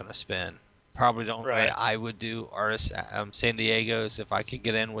what you're going to spend. Probably the only way Right. I would do artist San Diego is if I could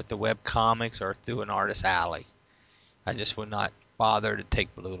get in with the web comics or through an artist alley. I just would not bother to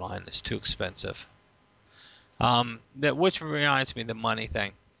take Blue Line. It's too expensive. That which reminds me of the money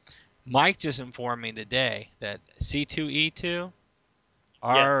thing. Mike just informed me today that C2E2 Yes.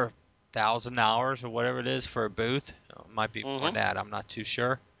 are $1,000 or whatever it is for a booth. It might be more than Mhm. that. I'm not too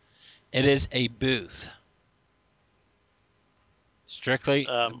sure. It is a booth, strictly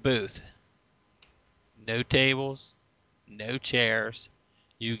a Um. booth. No tables, no chairs.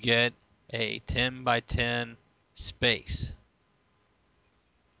 You get a 10 by 10 space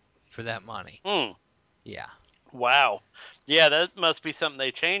for that money. Hmm. Yeah. Wow. Yeah, that must be something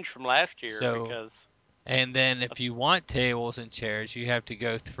they changed from last year So, because. and then if you want tables and chairs, you have to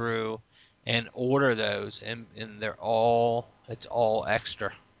go through and order those, and it's all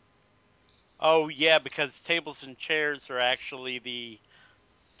extra. Oh yeah, because tables and chairs are actually the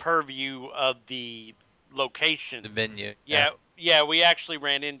purview of the The location. venue. Yeah. Yeah, yeah, we actually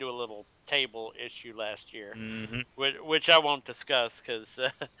ran into a little table issue last year, Hmm. which I won't discuss because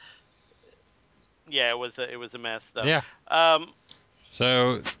yeah, it was a mess though. Yeah. Um,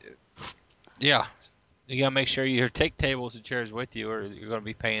 So, yeah, you gotta make sure you take tables and chairs with you, or you're gonna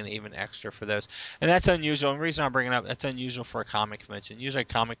be paying even extra for those. And that's unusual. And the reason I'm bringing it up, that's unusual for a comic convention. Usually, a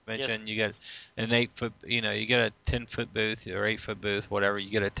comic yes, convention, you get an 8 foot, you get a 10 foot booth or 8 foot booth, whatever. You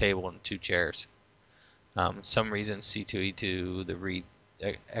get a table and two chairs. Some reason C2E2, the Reed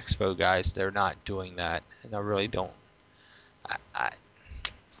Expo guys, they're not doing that, and I really don't. I I,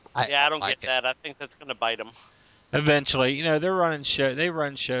 I yeah, I don't don't get like it. that. I think that's gonna bite them. Eventually, they're running show. They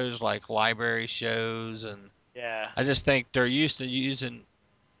run shows like library shows, and Yeah, I just think they're used to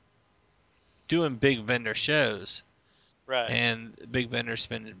doing big vendor shows, right. and big vendors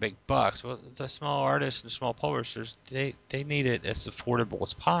spending big bucks. Well, the small artists and small publishers, they need it as affordable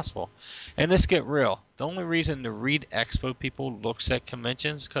as possible. And let's get real. The only reason the Read Expo people looks at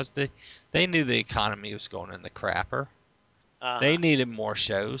conventions because they knew the economy was going in the crapper. Uh They huh. needed more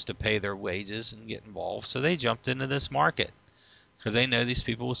shows to pay their wages and get involved, so they jumped into this market because they know these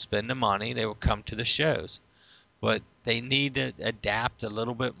people will spend the money. They will come to the shows, but they need to adapt a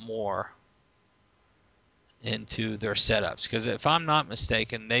little bit more into their setups. Because if I'm not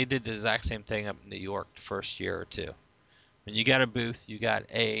mistaken, they did the exact same thing up in New York the first year or two. When you got a booth, you got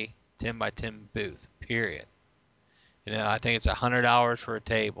a 10 by 10 booth. Period. I think it's $100 for a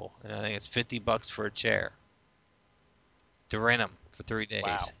table, and I think it's $50 for a chair to rent them for 3 days.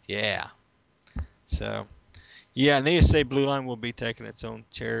 Wow. Yeah. So yeah, needless to say, Blue Line will be taking its own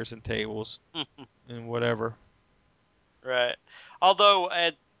chairs and tables and whatever. Right. Although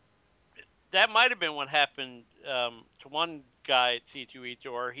that might have been what happened to one guy at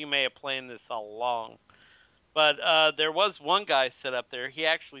C2E2, or he may have planned this all along. But there was one guy set up there. He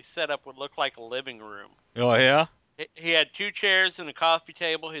actually set up what looked like a living room. Oh yeah. He had two chairs and a coffee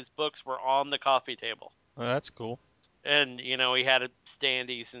table. His books were on the coffee table. Well, that's cool. And he had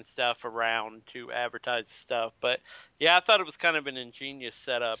standees and stuff around to advertise the stuff. But yeah, I thought it was kind of an ingenious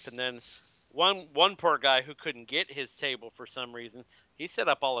setup. And then one poor guy who couldn't get his table for some reason, he set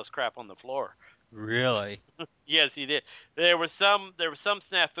up all his crap on the floor. Really? Yes, he did. There was some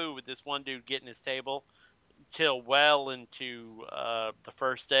snafu with this one dude getting his table till well into the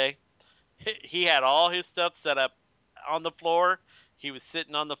first day. He had all his stuff set up on the floor. He was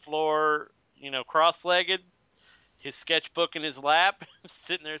sitting on the floor, cross-legged, his sketchbook in his lap,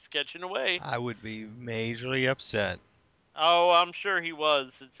 sitting there sketching away. I would be majorly upset. Oh, I'm sure he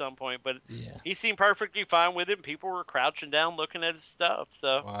was at some point, but Yeah. he seemed perfectly fine with it. People were crouching down looking at his stuff.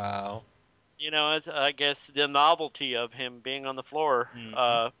 So, Wow. I guess the novelty of him being on the floor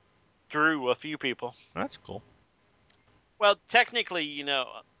Hmm. drew a few people. That's cool. Well, technically,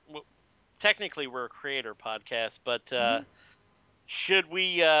 technically we're a creator podcast, but Hmm. should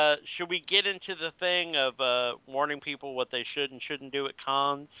we get into the thing of warning people what they should and shouldn't do at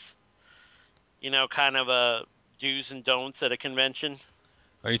cons? Kind of do's and don'ts at a convention.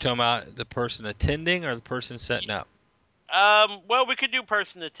 Are you talking about the person attending or the person setting up? Well, we could do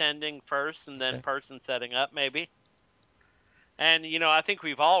person attending first and then Okay. person setting up, maybe. And I think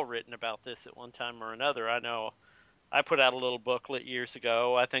we've all written about this at one time or another. I know I put out a little booklet years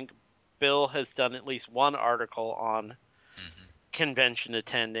ago. I think Bill has done at least one article on Hmm. convention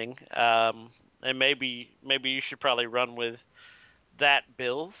attending. And maybe you should probably run with that,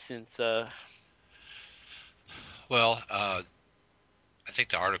 Bill, since Well, I think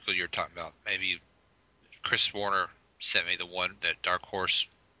the article you're talking about, maybe Chris Warner sent me the one that Dark Horse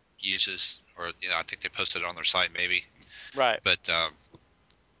uses, or I think they posted it on their site, maybe. right. But uh,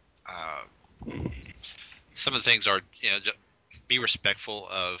 some of the things are, be respectful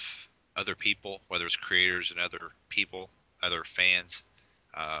of other people, whether it's creators and other people, other fans.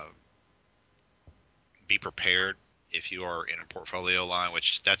 Uh, be prepared if you are in a portfolio line,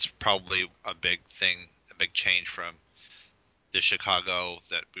 which that's probably a big thing, a big change from the Chicago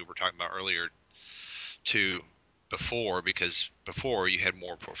that we were talking about earlier to before, because before you had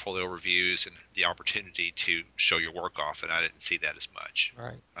more portfolio reviews and the opportunity to show your work off, and I didn't see that as much.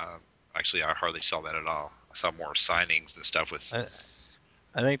 Right. Actually, I hardly saw that at all. I saw more signings and stuff with I,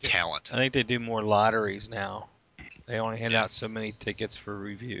 I think talent. I think they do more lotteries now. They only hand Yeah. out so many tickets for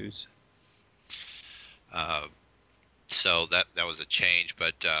reviews. Uh, so that was a change,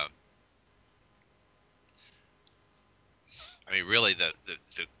 but I mean, really, the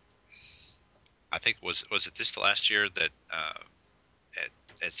I think was it this last year that at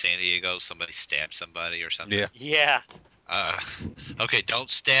at San Diego somebody stabbed somebody or something. Yeah. Yeah. Uh, okay, don't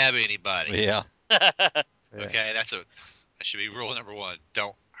stab anybody. Yeah. Yeah. Okay, that should be rule number one.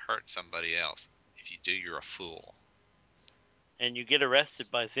 Don't hurt somebody else. If you do, you're a fool. And you get arrested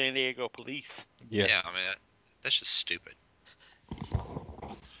by San Diego police. Yeah. Yeah, I mean that's just stupid.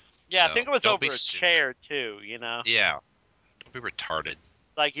 Yeah, I think So it was don't be over a stupid. chair too, you know. Yeah, don't be retarded.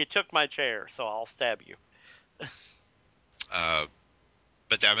 Like you took my chair, so I'll stab you. Uh,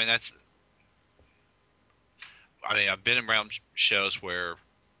 but I mean that's. I mean I've been around shows where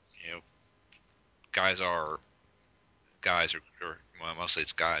you know guys are guys or well, mostly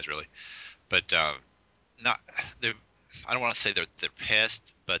it's guys really, but not they're. I don't want to say they're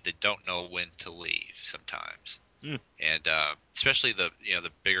pissed, but they don't know when to leave sometimes. Mm. And especially the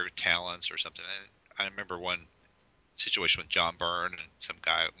bigger talents or something. And I remember one situation with John Byrne, and some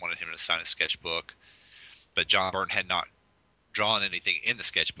guy wanted him to sign a sketchbook, but John Byrne had not drawn anything in the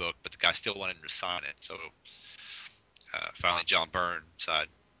sketchbook, but the guy still wanted him to sign it. So finally, John Byrne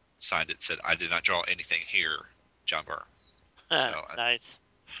signed it, said, "I did not draw anything here, John Byrne." So, Nice.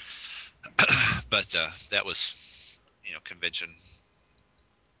 but that was convention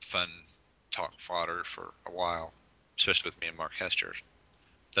fun talk fodder for a while, especially with me and Mark Hester.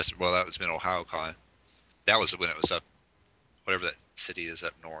 That was Mid Ohio Con. That was when it was up, whatever that city is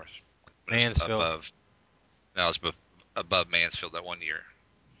up north. When it was Mansfield. above, no, it was above Mansfield that one year.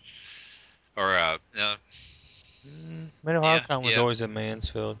 Or no, yeah, Mid-Ohio was yeah. always in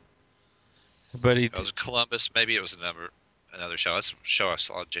Mansfield, but he It was Columbus. Maybe it was another show. That's a show I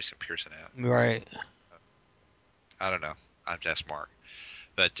saw Jason Pearson at. right. I don't know. I have to ask Mark.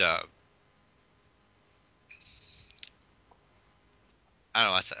 But I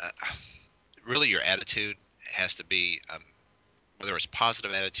don't know. Really your attitude has to be whether it's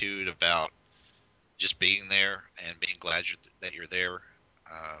positive attitude about just being there and being glad that you're there,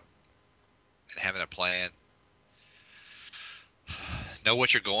 and having a plan. Know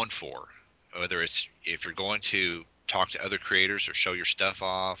what you're going for. Whether it's if you're going to talk to other creators or show your stuff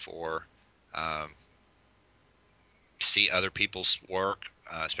off, or um, see other people's work,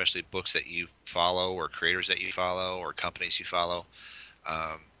 especially books that you follow or creators that you follow or companies you follow.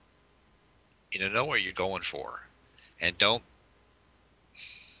 Um, know what you're going for, and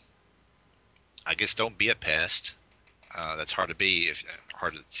I guess don't be a pest. That's hard to be, if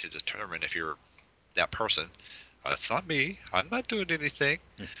hard to determine if you're that person. It's not me. I'm not doing anything.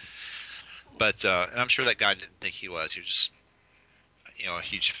 But and I'm sure that guy didn't think he was. He was just a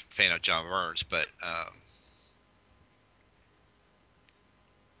huge fan of John Burns. But I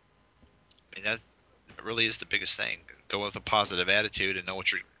mean that really is the biggest thing. Go with a positive attitude and know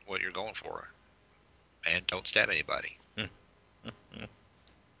what you're going for, and don't stab anybody.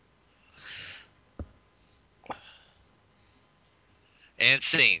 And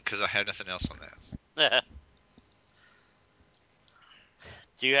sing, because I had nothing else on that.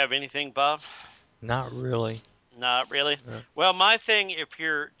 Do you have anything, Bob? Not really. Not really. No. Well, my thing, if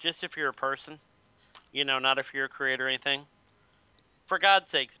you're a person, not if you're a creator or anything, for God's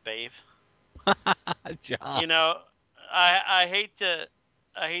sakes, babe. John. You know, I I hate to,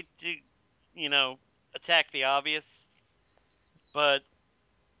 attack the obvious, but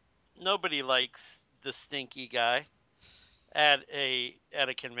nobody likes the stinky guy at a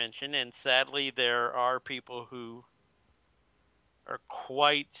convention, and sadly, there are people who are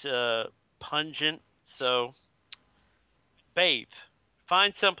quite pungent. So Bathe.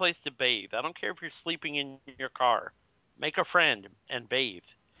 Find someplace to bathe. I don't care if you're sleeping in your car. Make a friend and bathe.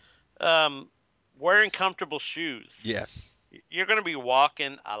 Um, Wearing comfortable shoes. Yes. You're going to be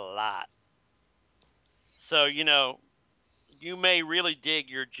walking a lot. So, you may really dig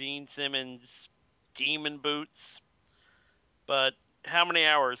your Gene Simmons demon boots, but how many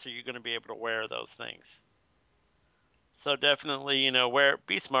hours are you going to be able to wear those things? So definitely,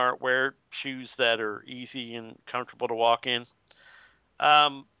 be smart, wear shoes that are easy and comfortable to walk in.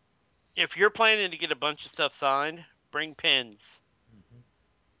 Um, if you're planning to get a bunch of stuff signed, bring pens. Mhm.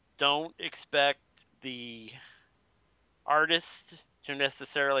 Don't expect the artist to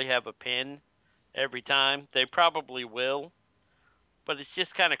necessarily have a pen every time. They probably will, but it's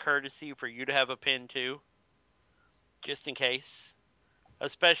just kind of courtesy for you to have a pen too, just in case.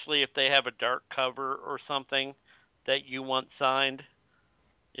 Especially if they have a dark cover or something that you want signed.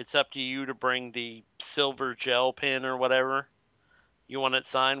 It's up to you to bring the silver gel pen or whatever you want it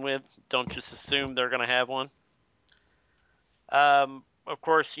signed with. Don't just assume they're going to have one. Of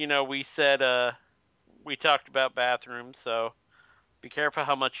course, we said we talked about bathrooms, so be careful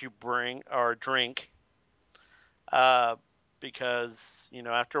how much you bring or drink, uh, because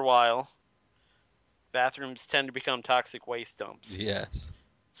after a while, bathrooms tend to become toxic waste dumps. Yes.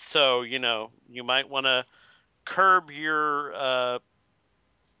 So you might want to curb your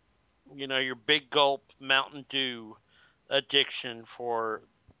big gulp Mountain Dew addiction for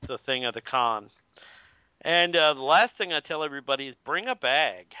the thing of the con. And the last thing I tell everybody is bring a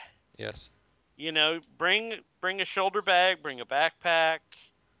bag. Yes. Bring a shoulder bag, bring a backpack,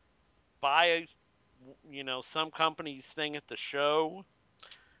 buy some company's thing at the show.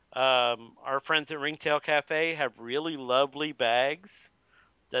 Our friends at Ringtail Cafe have really lovely bags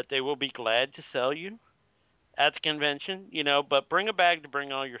that they will be glad to sell you at the convention. But bring a bag to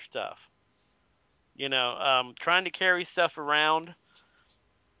bring all your stuff. Trying to carry stuff around,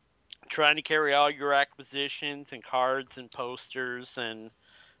 trying to carry all your acquisitions and cards and posters and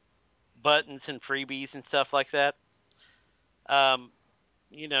buttons and freebies and stuff like that. Um,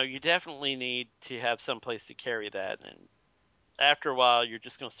 you definitely need to have some place to carry that. And after a while, you're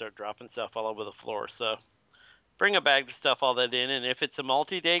just going to start dropping stuff all over the floor. So bring a bag to stuff all that in. And if it's a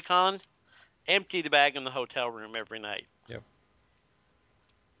multi-day con, empty the bag in the hotel room every night. Yep.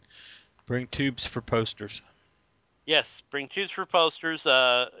 Bring tubes for posters. Yes, bring tubes for posters.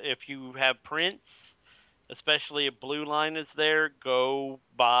 If you have prints, especially if Blue Line is there, go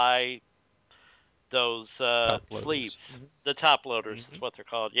buy those Top loaders. sleeves. The top loaders is Mhm. what they're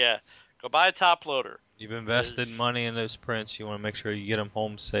called. Yeah, go buy a top loader. You've invested Because money in those prints. You want to make sure you get them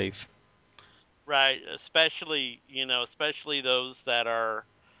home safe. right, especially those that are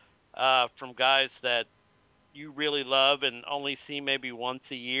from guys that you really love and only see maybe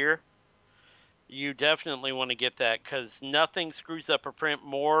once a year. You definitely want to get that because nothing screws up a print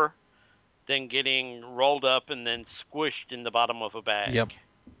more than getting rolled up and then squished in the bottom of a Yep. bag.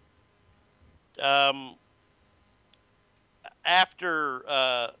 Um,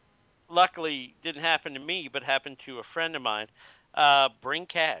 after luckily didn't happen to me, but happened to a friend of mine. Bring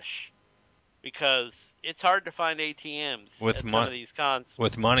cash because it's hard to find ATMs With at some of money. these cons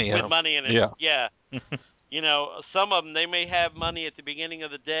With money in with them. money in it. Yeah. Yeah, some of them they may have money at the beginning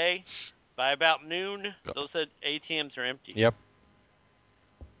of the day. By about noon, those ATMs are empty. Yep.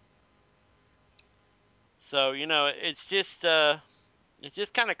 So it's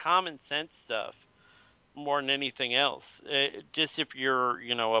just kind of common sense stuff more than anything else. Just if you're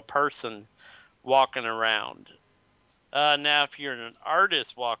a person walking around. Now, if you're an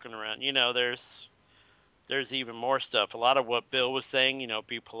artist walking around, there's even more stuff. A lot of what Bill was saying,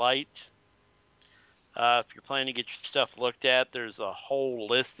 be polite. If you're planning to get your stuff looked at, there's a whole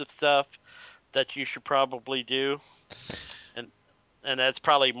list of stuff that you should probably do, and that's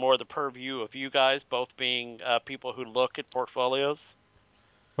probably more the purview of you guys, both being people who look at portfolios.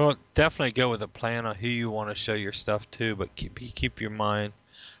 Well, definitely go with a plan on who you want to show your stuff to, but keep your mind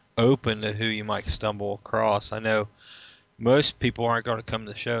open to who you might stumble across. I know most people aren't going to come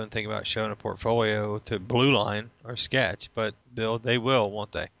to the show and think about showing a portfolio to Blue Line or Sketch, but Bill, they will,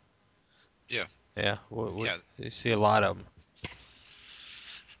 won't they? Yeah, Yeah, yeah. you see a lot of them.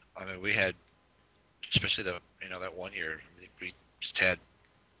 I mean, we had, especially that one year, we just had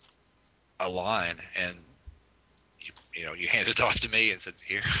a line, and you handed it off to me and said,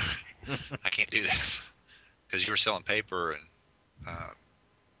 "Here, I can't do this," because you were selling paper and uh,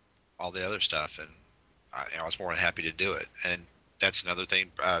 all the other stuff, and I was more than happy to do it. And that's another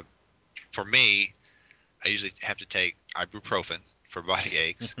thing. For me, I usually have to take ibuprofen for body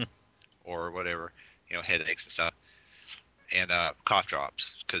aches or whatever, headaches and stuff, and cough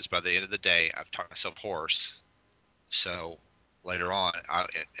drops. Because by the end of the day, I've talked myself hoarse, So later on,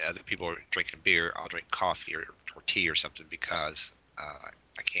 other people are drinking beer, I'll drink coffee or tea or something because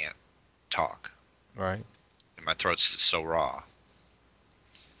I can't talk Right. and my throat's so raw.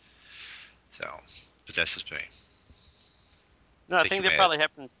 So, but that's just me. No, I Take think your that med. probably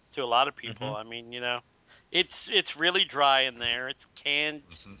happens to a lot of people. Mhm. I mean, it's really dry in there. It's canned.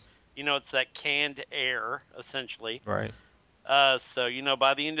 Hmm. It's that canned air essentially. Right. So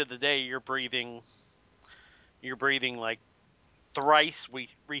by the end of the day, you're breathing like thrice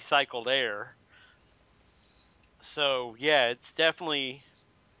recycled air. So yeah, it's definitely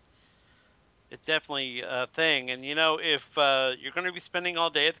a thing. And if you're going to be spending all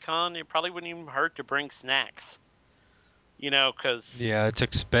day at the con, it probably wouldn't even hurt to bring snacks. Because Yeah, it's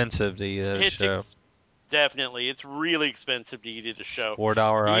expensive to eat at a it's show. definitely it's really expensive to eat at a show.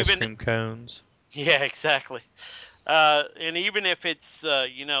 $4 ice Even cream cones. yeah, exactly. And even if it's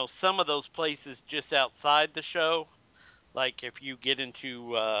some of those places just outside the show, like if you get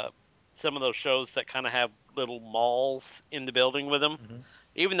into some of those shows that kind of have little malls in the building with them, Mhm.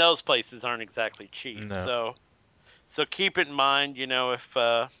 even those places aren't exactly cheap. No. So keep it in mind, if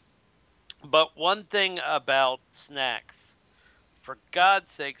but one thing about snacks, for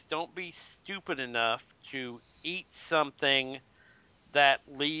God's sakes, don't be stupid enough to eat something that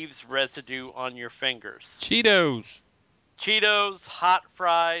leaves residue on your fingers. Cheetos. Cheetos, hot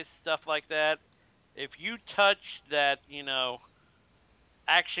fries, stuff like that. If you touch that,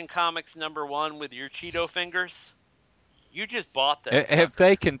 Action Comics #1 with your Cheeto fingers, you just bought that If sucker.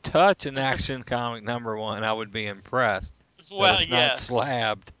 they can touch an Action Comic #1, I would be impressed that Well, it's not yeah,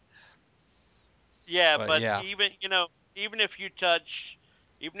 slabbed. yeah, But but yeah, even if you touch,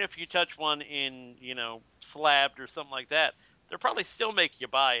 even if you touch one in, slabbed or something like that, they'll probably still make you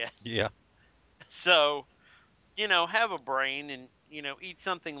buy it. yeah, So, have a brain and eat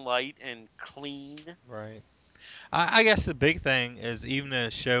something light and clean. right. I guess the big thing is even at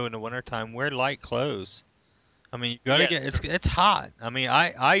a show in the wintertime, wear light clothes. I mean, you gotta Yes, get sir. it's hot. I mean,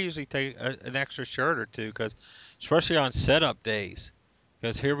 I usually take an extra shirt or two because, especially on setup days,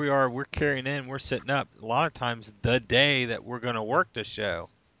 because here we are, we're carrying in, we're sitting up a lot of times the day that we're gonna work the show.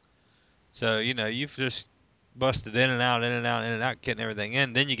 So you've just busted in and out, in and out, in and out, getting everything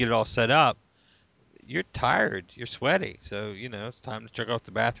in. Then you get it all set up. You're tired, you're sweaty, so it's time to check out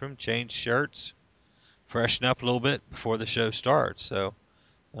the bathroom, change shirts, freshen up a little bit before the show starts. So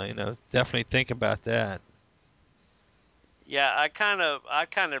definitely think about that. Yeah, I kind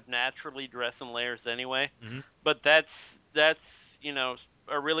of naturally dress in layers anyway, Hmm. but that's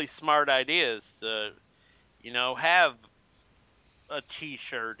a really smart idea is to have a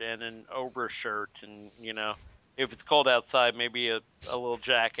t-shirt and an overshirt and if it's cold outside maybe a little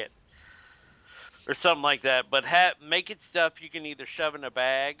jacket or something like that, but make it stuff you can either shove in a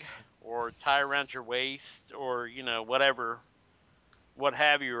bag or tie around your waist or whatever, what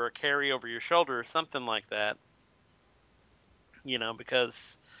have you, or carry over your shoulder or something like that,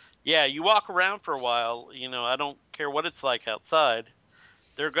 because yeah, you walk around for a while, I don't care what it's like outside,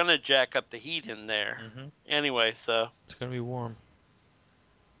 they're going to jack up the heat in there Hmm. anyway. So It's gonna be warm.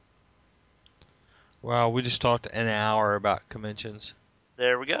 Wow, we just talked an hour about conventions.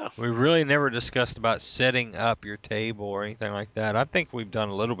 there we go. We really never discussed about setting up your table or anything like that. I think we've done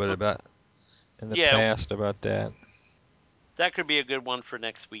a little bit about in the Yeah, past about that. that could be a good one for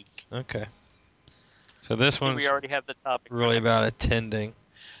next week. Okay, so this See, we one's already have the topic for really next about week. attending.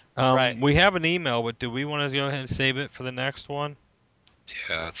 Right. We have an email, but do we want to go ahead and save it for the next one?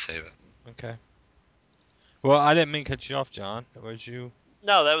 Yeah, let's save it. Okay. Well, I didn't mean to cut you off, John. Was you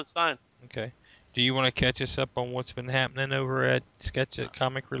No, that was fine. okay? Do you want to catch us up on what's been happening over at sketch at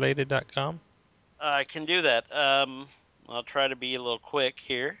comicrelated.com? I can do that. I'll try to be a little quick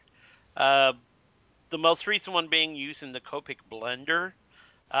here. Uh, the most recent one being using the Copic Blender.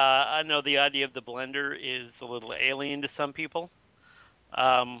 I know the idea of the blender is a little alien to some people.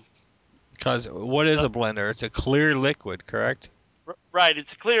 Um, Because what is so, a blender? It's a clear liquid, correct? right,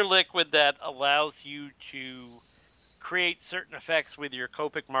 it's a clear liquid that allows you to create certain effects with your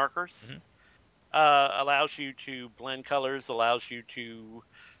Copic markers. Hmm. Allows you to blend colors, allows you to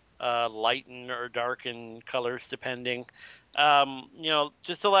lighten or darken colors depending.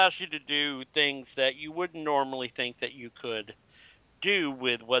 Just allows you to do things that you wouldn't normally think that you could do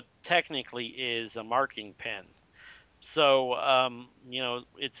with what technically is a marking pen. So,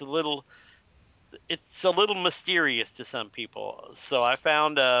 it's a little mysterious to some people. So I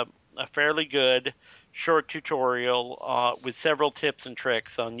found a fairly good short tutorial with several tips and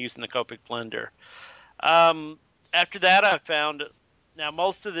tricks on using the Copic Blender. Um, After that, I found now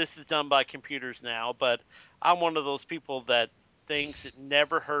most of this is done by computers now, but I'm one of those people that thinks it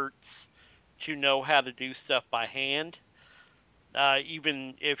never hurts to know how to do stuff by hand,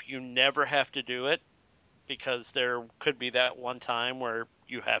 even if you never have to do it, because there could be that one time where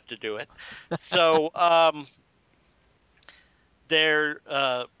you have to do it. So I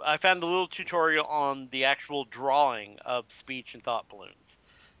found a little tutorial on the actual drawing of speech and thought balloons.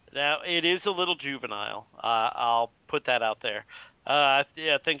 Now it is a little juvenile. I'll put that out there. I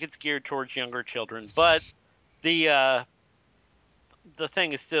think it's geared towards younger children, but the uh, the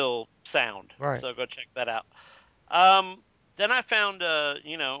thing is still sound. Right. So go check that out. Um, then I found,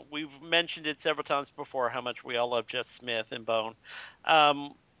 we've mentioned it several times before how much we all love Jeff Smith and Bone.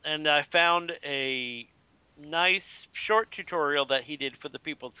 Um, and I found a nice short tutorial that he did for the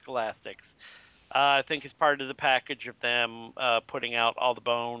people at Scholastics. I think it's part of the package of them putting out all the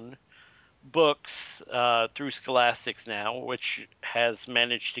Bone books through Scholastics now, which has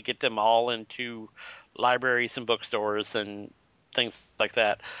managed to get them all into libraries and bookstores and things like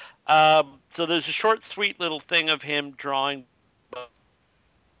that. So there's a short, sweet little thing of him drawing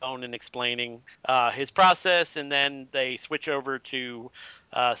Bone and explaining his process, and then they switch over to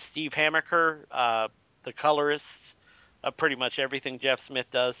Steve Hammaker, the colorist of pretty much everything Jeff Smith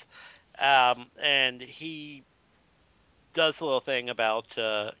does, and he does a little thing about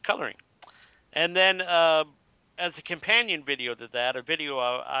coloring. And then, as a companion video to that, a video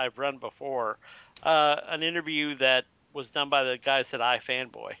I've run before, an interview that was done by the guys at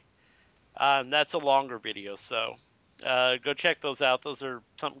iFanboy. That's a longer video, so go check those out. Those are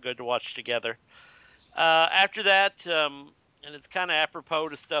something good to watch together. After that, and it's kind of apropos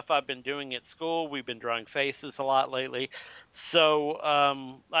to stuff I've been doing at school. We've been drawing faces a lot lately, so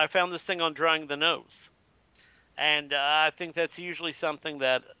I found this thing on drawing the nose. And I think that's usually something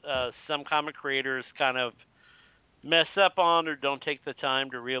that some comic creators kind of mess up on or don't take the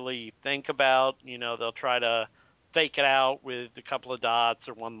time to really think about. They'll try to fake it out with a couple of dots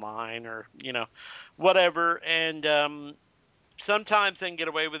or one line or, whatever. And sometimes they can get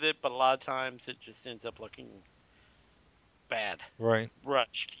away with it, but a lot of times it just ends up looking bad, Right.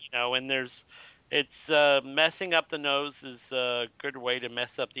 rushed, and it's messing up the nose is a good way to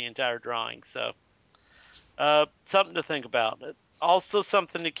mess up the entire drawing. So something to think about. Also,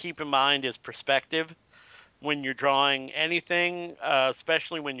 something to keep in mind is perspective when you're drawing anything,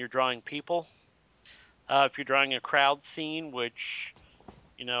 especially when you're drawing people. If you're drawing a crowd scene, which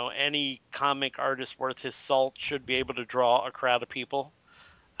any comic artist worth his salt should be able to draw a crowd of people,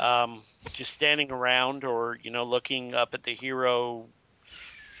 just standing around or looking up at the hero,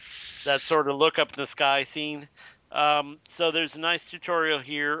 that sort of look up in the sky scene. So there's a nice tutorial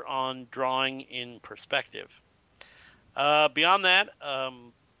here on drawing in perspective. Beyond that,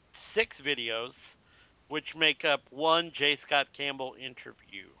 6 videos, which make up one J. Scott Campbell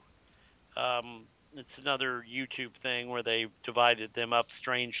interview. It's another YouTube thing where they divided them up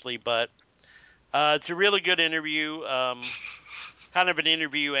strangely, but it's a really good interview. Kind of an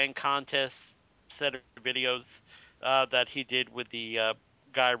interview and contest set of videos that he did with the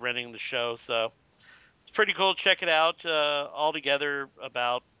guy running the show. So it's pretty cool. Check it out. All together,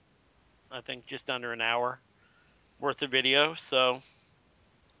 about I think just under an hour worth of video. So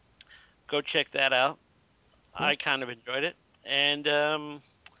go check that out. Cool. I kind of enjoyed it. And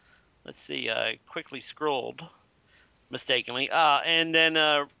let's see, I quickly scrolled mistakenly. And then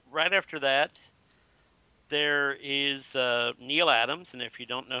right after that, there is Neil Adams. And if you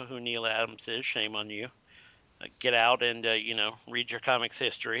don't know who Neil Adams is, shame on you. Get out and, read your comics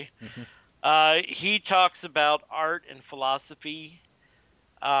history. Hmm. He talks about art and philosophy,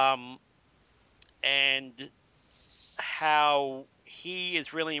 um, and how he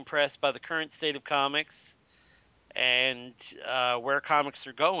is really impressed by the current state of comics and where comics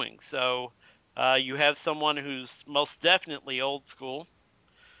are going. So you have someone who's most definitely old school.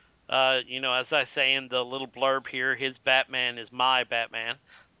 As I say in the little blurb here, his Batman is my Batman.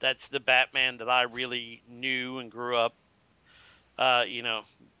 That's the Batman that I really knew and grew up, uh, you know,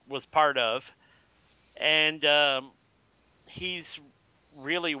 was part of. And he's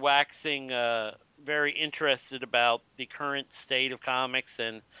really waxing very interested about the current state of comics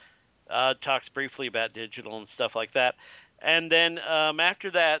and talks briefly about digital and stuff like that. And then after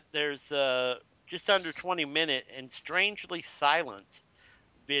that, there's just under 20-minute and strangely silent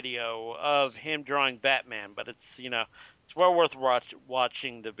video of him drawing Batman. But it's well worth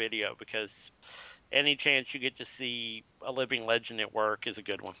watching the video because any chance you get to see a living legend at work is a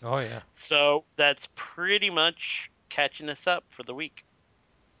good one. Oh yeah. So that's pretty much catching us up for the week.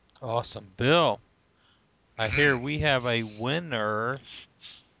 Awesome. Bill, I hear Hmm. we have a winner.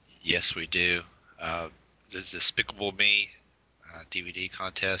 Yes, we do. Uh, the Despicable Me DVD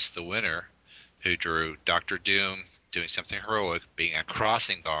contest, the winner, who drew Doctor Doom doing something heroic, being a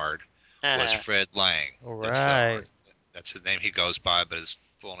crossing guard was Fred Lang. All That's right. that's the name he goes by, but his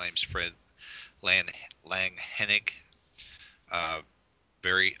full name's Fred Lang Hennig. Uh,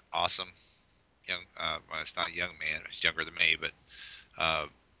 very awesome young. Well, it's not a young man. He's younger than me, but uh,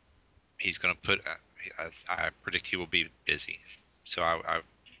 he's going to put. I predict he will be busy. So I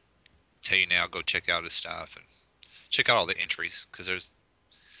tell you now, go check out his stuff and check out all the entries because there's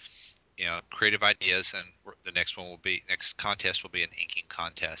creative ideas, and the next contest will be an inking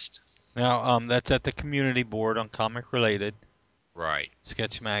contest. Now, that's at the community board on Comic Related Right.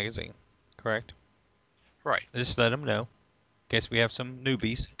 Sketch Magazine, correct? Right. Just let them know, in case we have some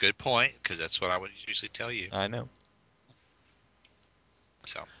newbies. Good point, because that's what I would usually tell you. I know.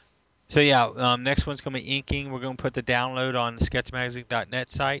 So. So yeah, next one's gonna be inking. We're gonna put the download on the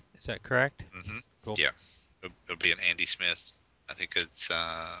sketchmagazine.net site. Is that correct? Mm-hmm. Cool. Yeah. It'll be an Andy Smith. I think it's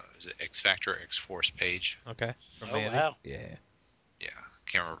is it X Factor X Force page. Okay. From Oh, Andy. wow. Yeah. Yeah.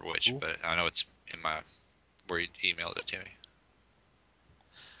 Can't remember which, Cool. but I know it's in my where he emailed it to me.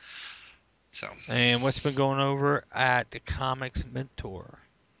 So. And what's been going over at the Comics Mentor?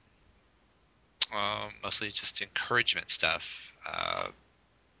 Mostly just encouragement stuff.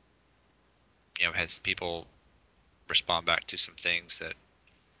 I've had some people respond back to some things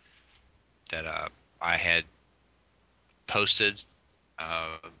that I had posted.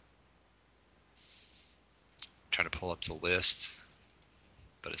 Trying to pull up the list,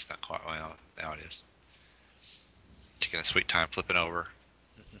 but it's not quite. Well, now it is. Taking a sweet time flipping over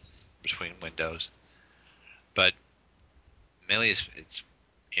between windows, but mainly it's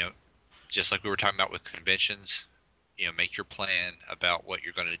you know just like we were talking about with conventions. Make your plan about what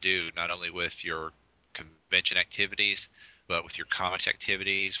you're going to do, not only with your convention activities, but with your comics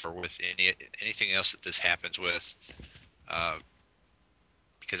activities or with anything else that this happens with. Uh,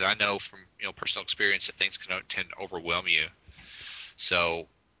 because I know from personal experience that things can tend to overwhelm you. So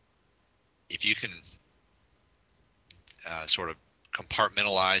if you can sort of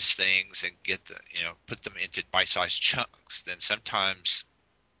compartmentalize things and get put them into bite-sized chunks, then sometimes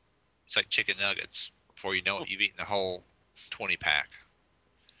it's like chicken nuggets. Before you know it, you've eaten a whole 20 pack.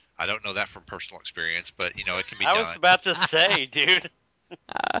 I don't know that from personal experience, but it can be I was done. about to say, dude,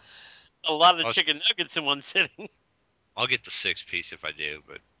 a lot of I'll, chicken nuggets in one sitting. I'll get the 6 piece if I do,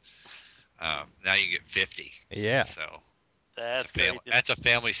 but now you get 50. Yeah. So that's a That's family. crazy. That's a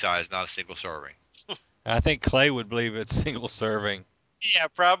family size, not a single serving. I think Clay would believe it's single serving. Yeah,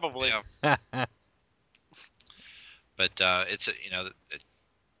 probably. Yeah, but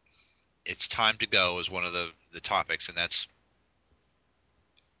it's time to go is one of the topics, and that's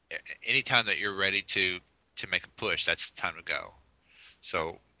anytime that you're ready to make a push, that's the time to go.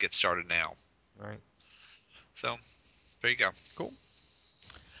 So get started now. Right. So there you go. Cool.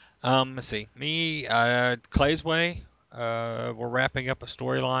 Let's see. Me, Clay's Way. We're wrapping up a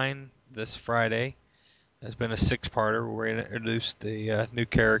storyline this Friday. It's been a six-parter where we introduced the new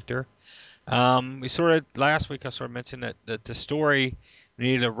character. We sort of last week I sort of mentioned that the story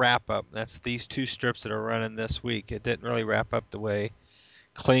needed a wrap up. That's these two strips that are running this week. It didn't really wrap up the way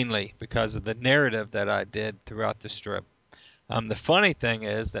cleanly because of the narrative that I did throughout the strip. The funny thing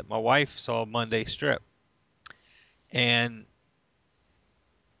is that my wife saw Monday strip, and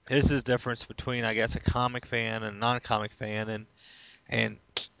this is the difference between I guess a comic fan and a non-comic fan, and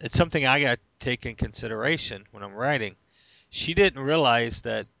it's something I got to take in consideration when I'm writing. She didn't realize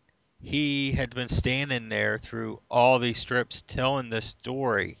that he had been standing there through all these strips telling this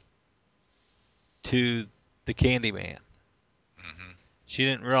story to the Candyman. Hmm. She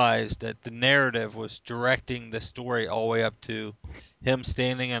didn't realize that the narrative was directing the story all the way up to him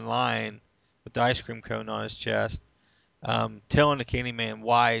standing in line with the ice cream cone on his chest, telling the Candyman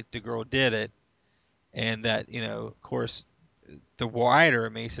why the girl did it, and that of course, the writer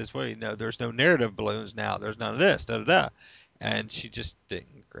in me says, well, there's no narrative balloons now. There's none of this, da da da, and she just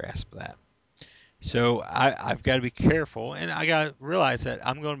didn't grasp that. So I've got to be careful, and I got to realize that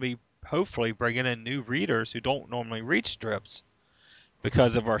I'm going to be hopefully bringing in new readers who don't normally read strips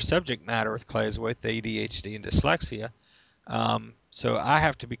because of our subject matter with Clay's with ADHD and dyslexia. So I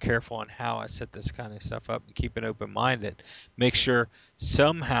have to be careful on how I set this kind of stuff up and keep it open-minded. Make sure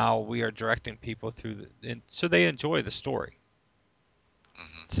somehow we are directing people through so they enjoy the story.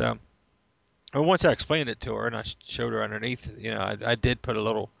 Hmm. So and once I explained it to her and I showed her underneath, I did put a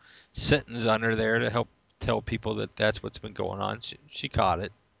little sentence under there to help tell people that that's what's been going on. She caught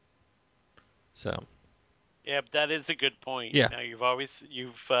it. So Yeah, but that is a good point. yeah,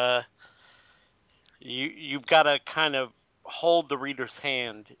 You've got to kind of hold the reader's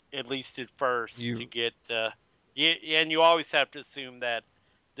hand at least at first to you get. Yeah, and you always have to assume that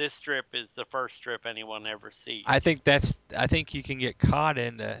this strip is the first strip anyone ever sees. I think you can get caught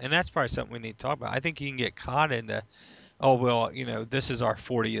into, and that's probably something we need to talk about. I think you can get caught into, oh well, this is our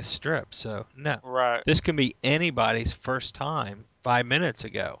 40th strip, so no, Right, this can be anybody's first time 5 minutes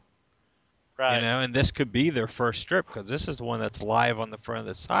ago, right. and this could be their first strip because this is the one that's live on the front of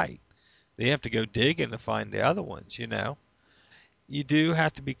the site. They have to go digging to find the other ones. You do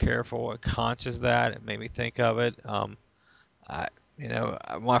have to be careful and conscious of that. It made me think of it. I,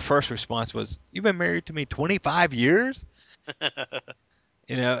 my first response was, "You've been married to me 25 years."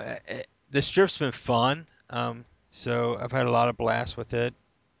 The strip's been fun. So I've had a lot of blasts with it.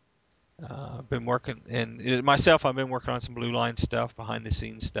 I've been working, and myself, I've been working on some Blue Line stuff, behind the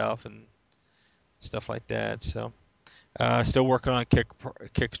scenes stuff, and stuff like that. So still working on a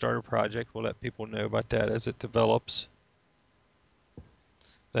Kickstarter project. We'll let people know about that as it develops.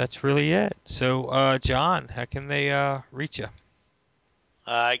 That's really it. So, John, how can they reach you?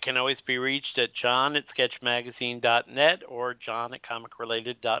 I can always be reached at john@sketchmagazine.net or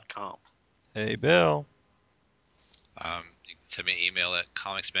john@comicrelated.com. Hey, Bill. You can send me an email at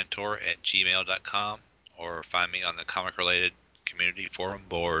comicsmentor@gmail.com or find me on the Comic Related Community Forum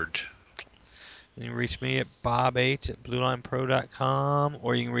board. You can reach me at bobh@bluelinepro.com,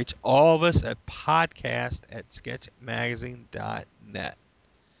 or you can reach all of us at podcast@sketchmagazine.net.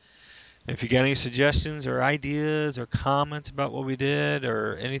 If you got any suggestions or ideas or comments about what we did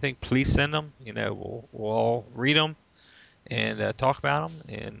or anything, please send them. We'll all read them and talk about them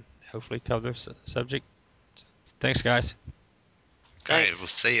and hopefully cover the subject. Thanks, guys. Okay, Thanks. we'll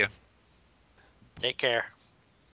see you. Take care.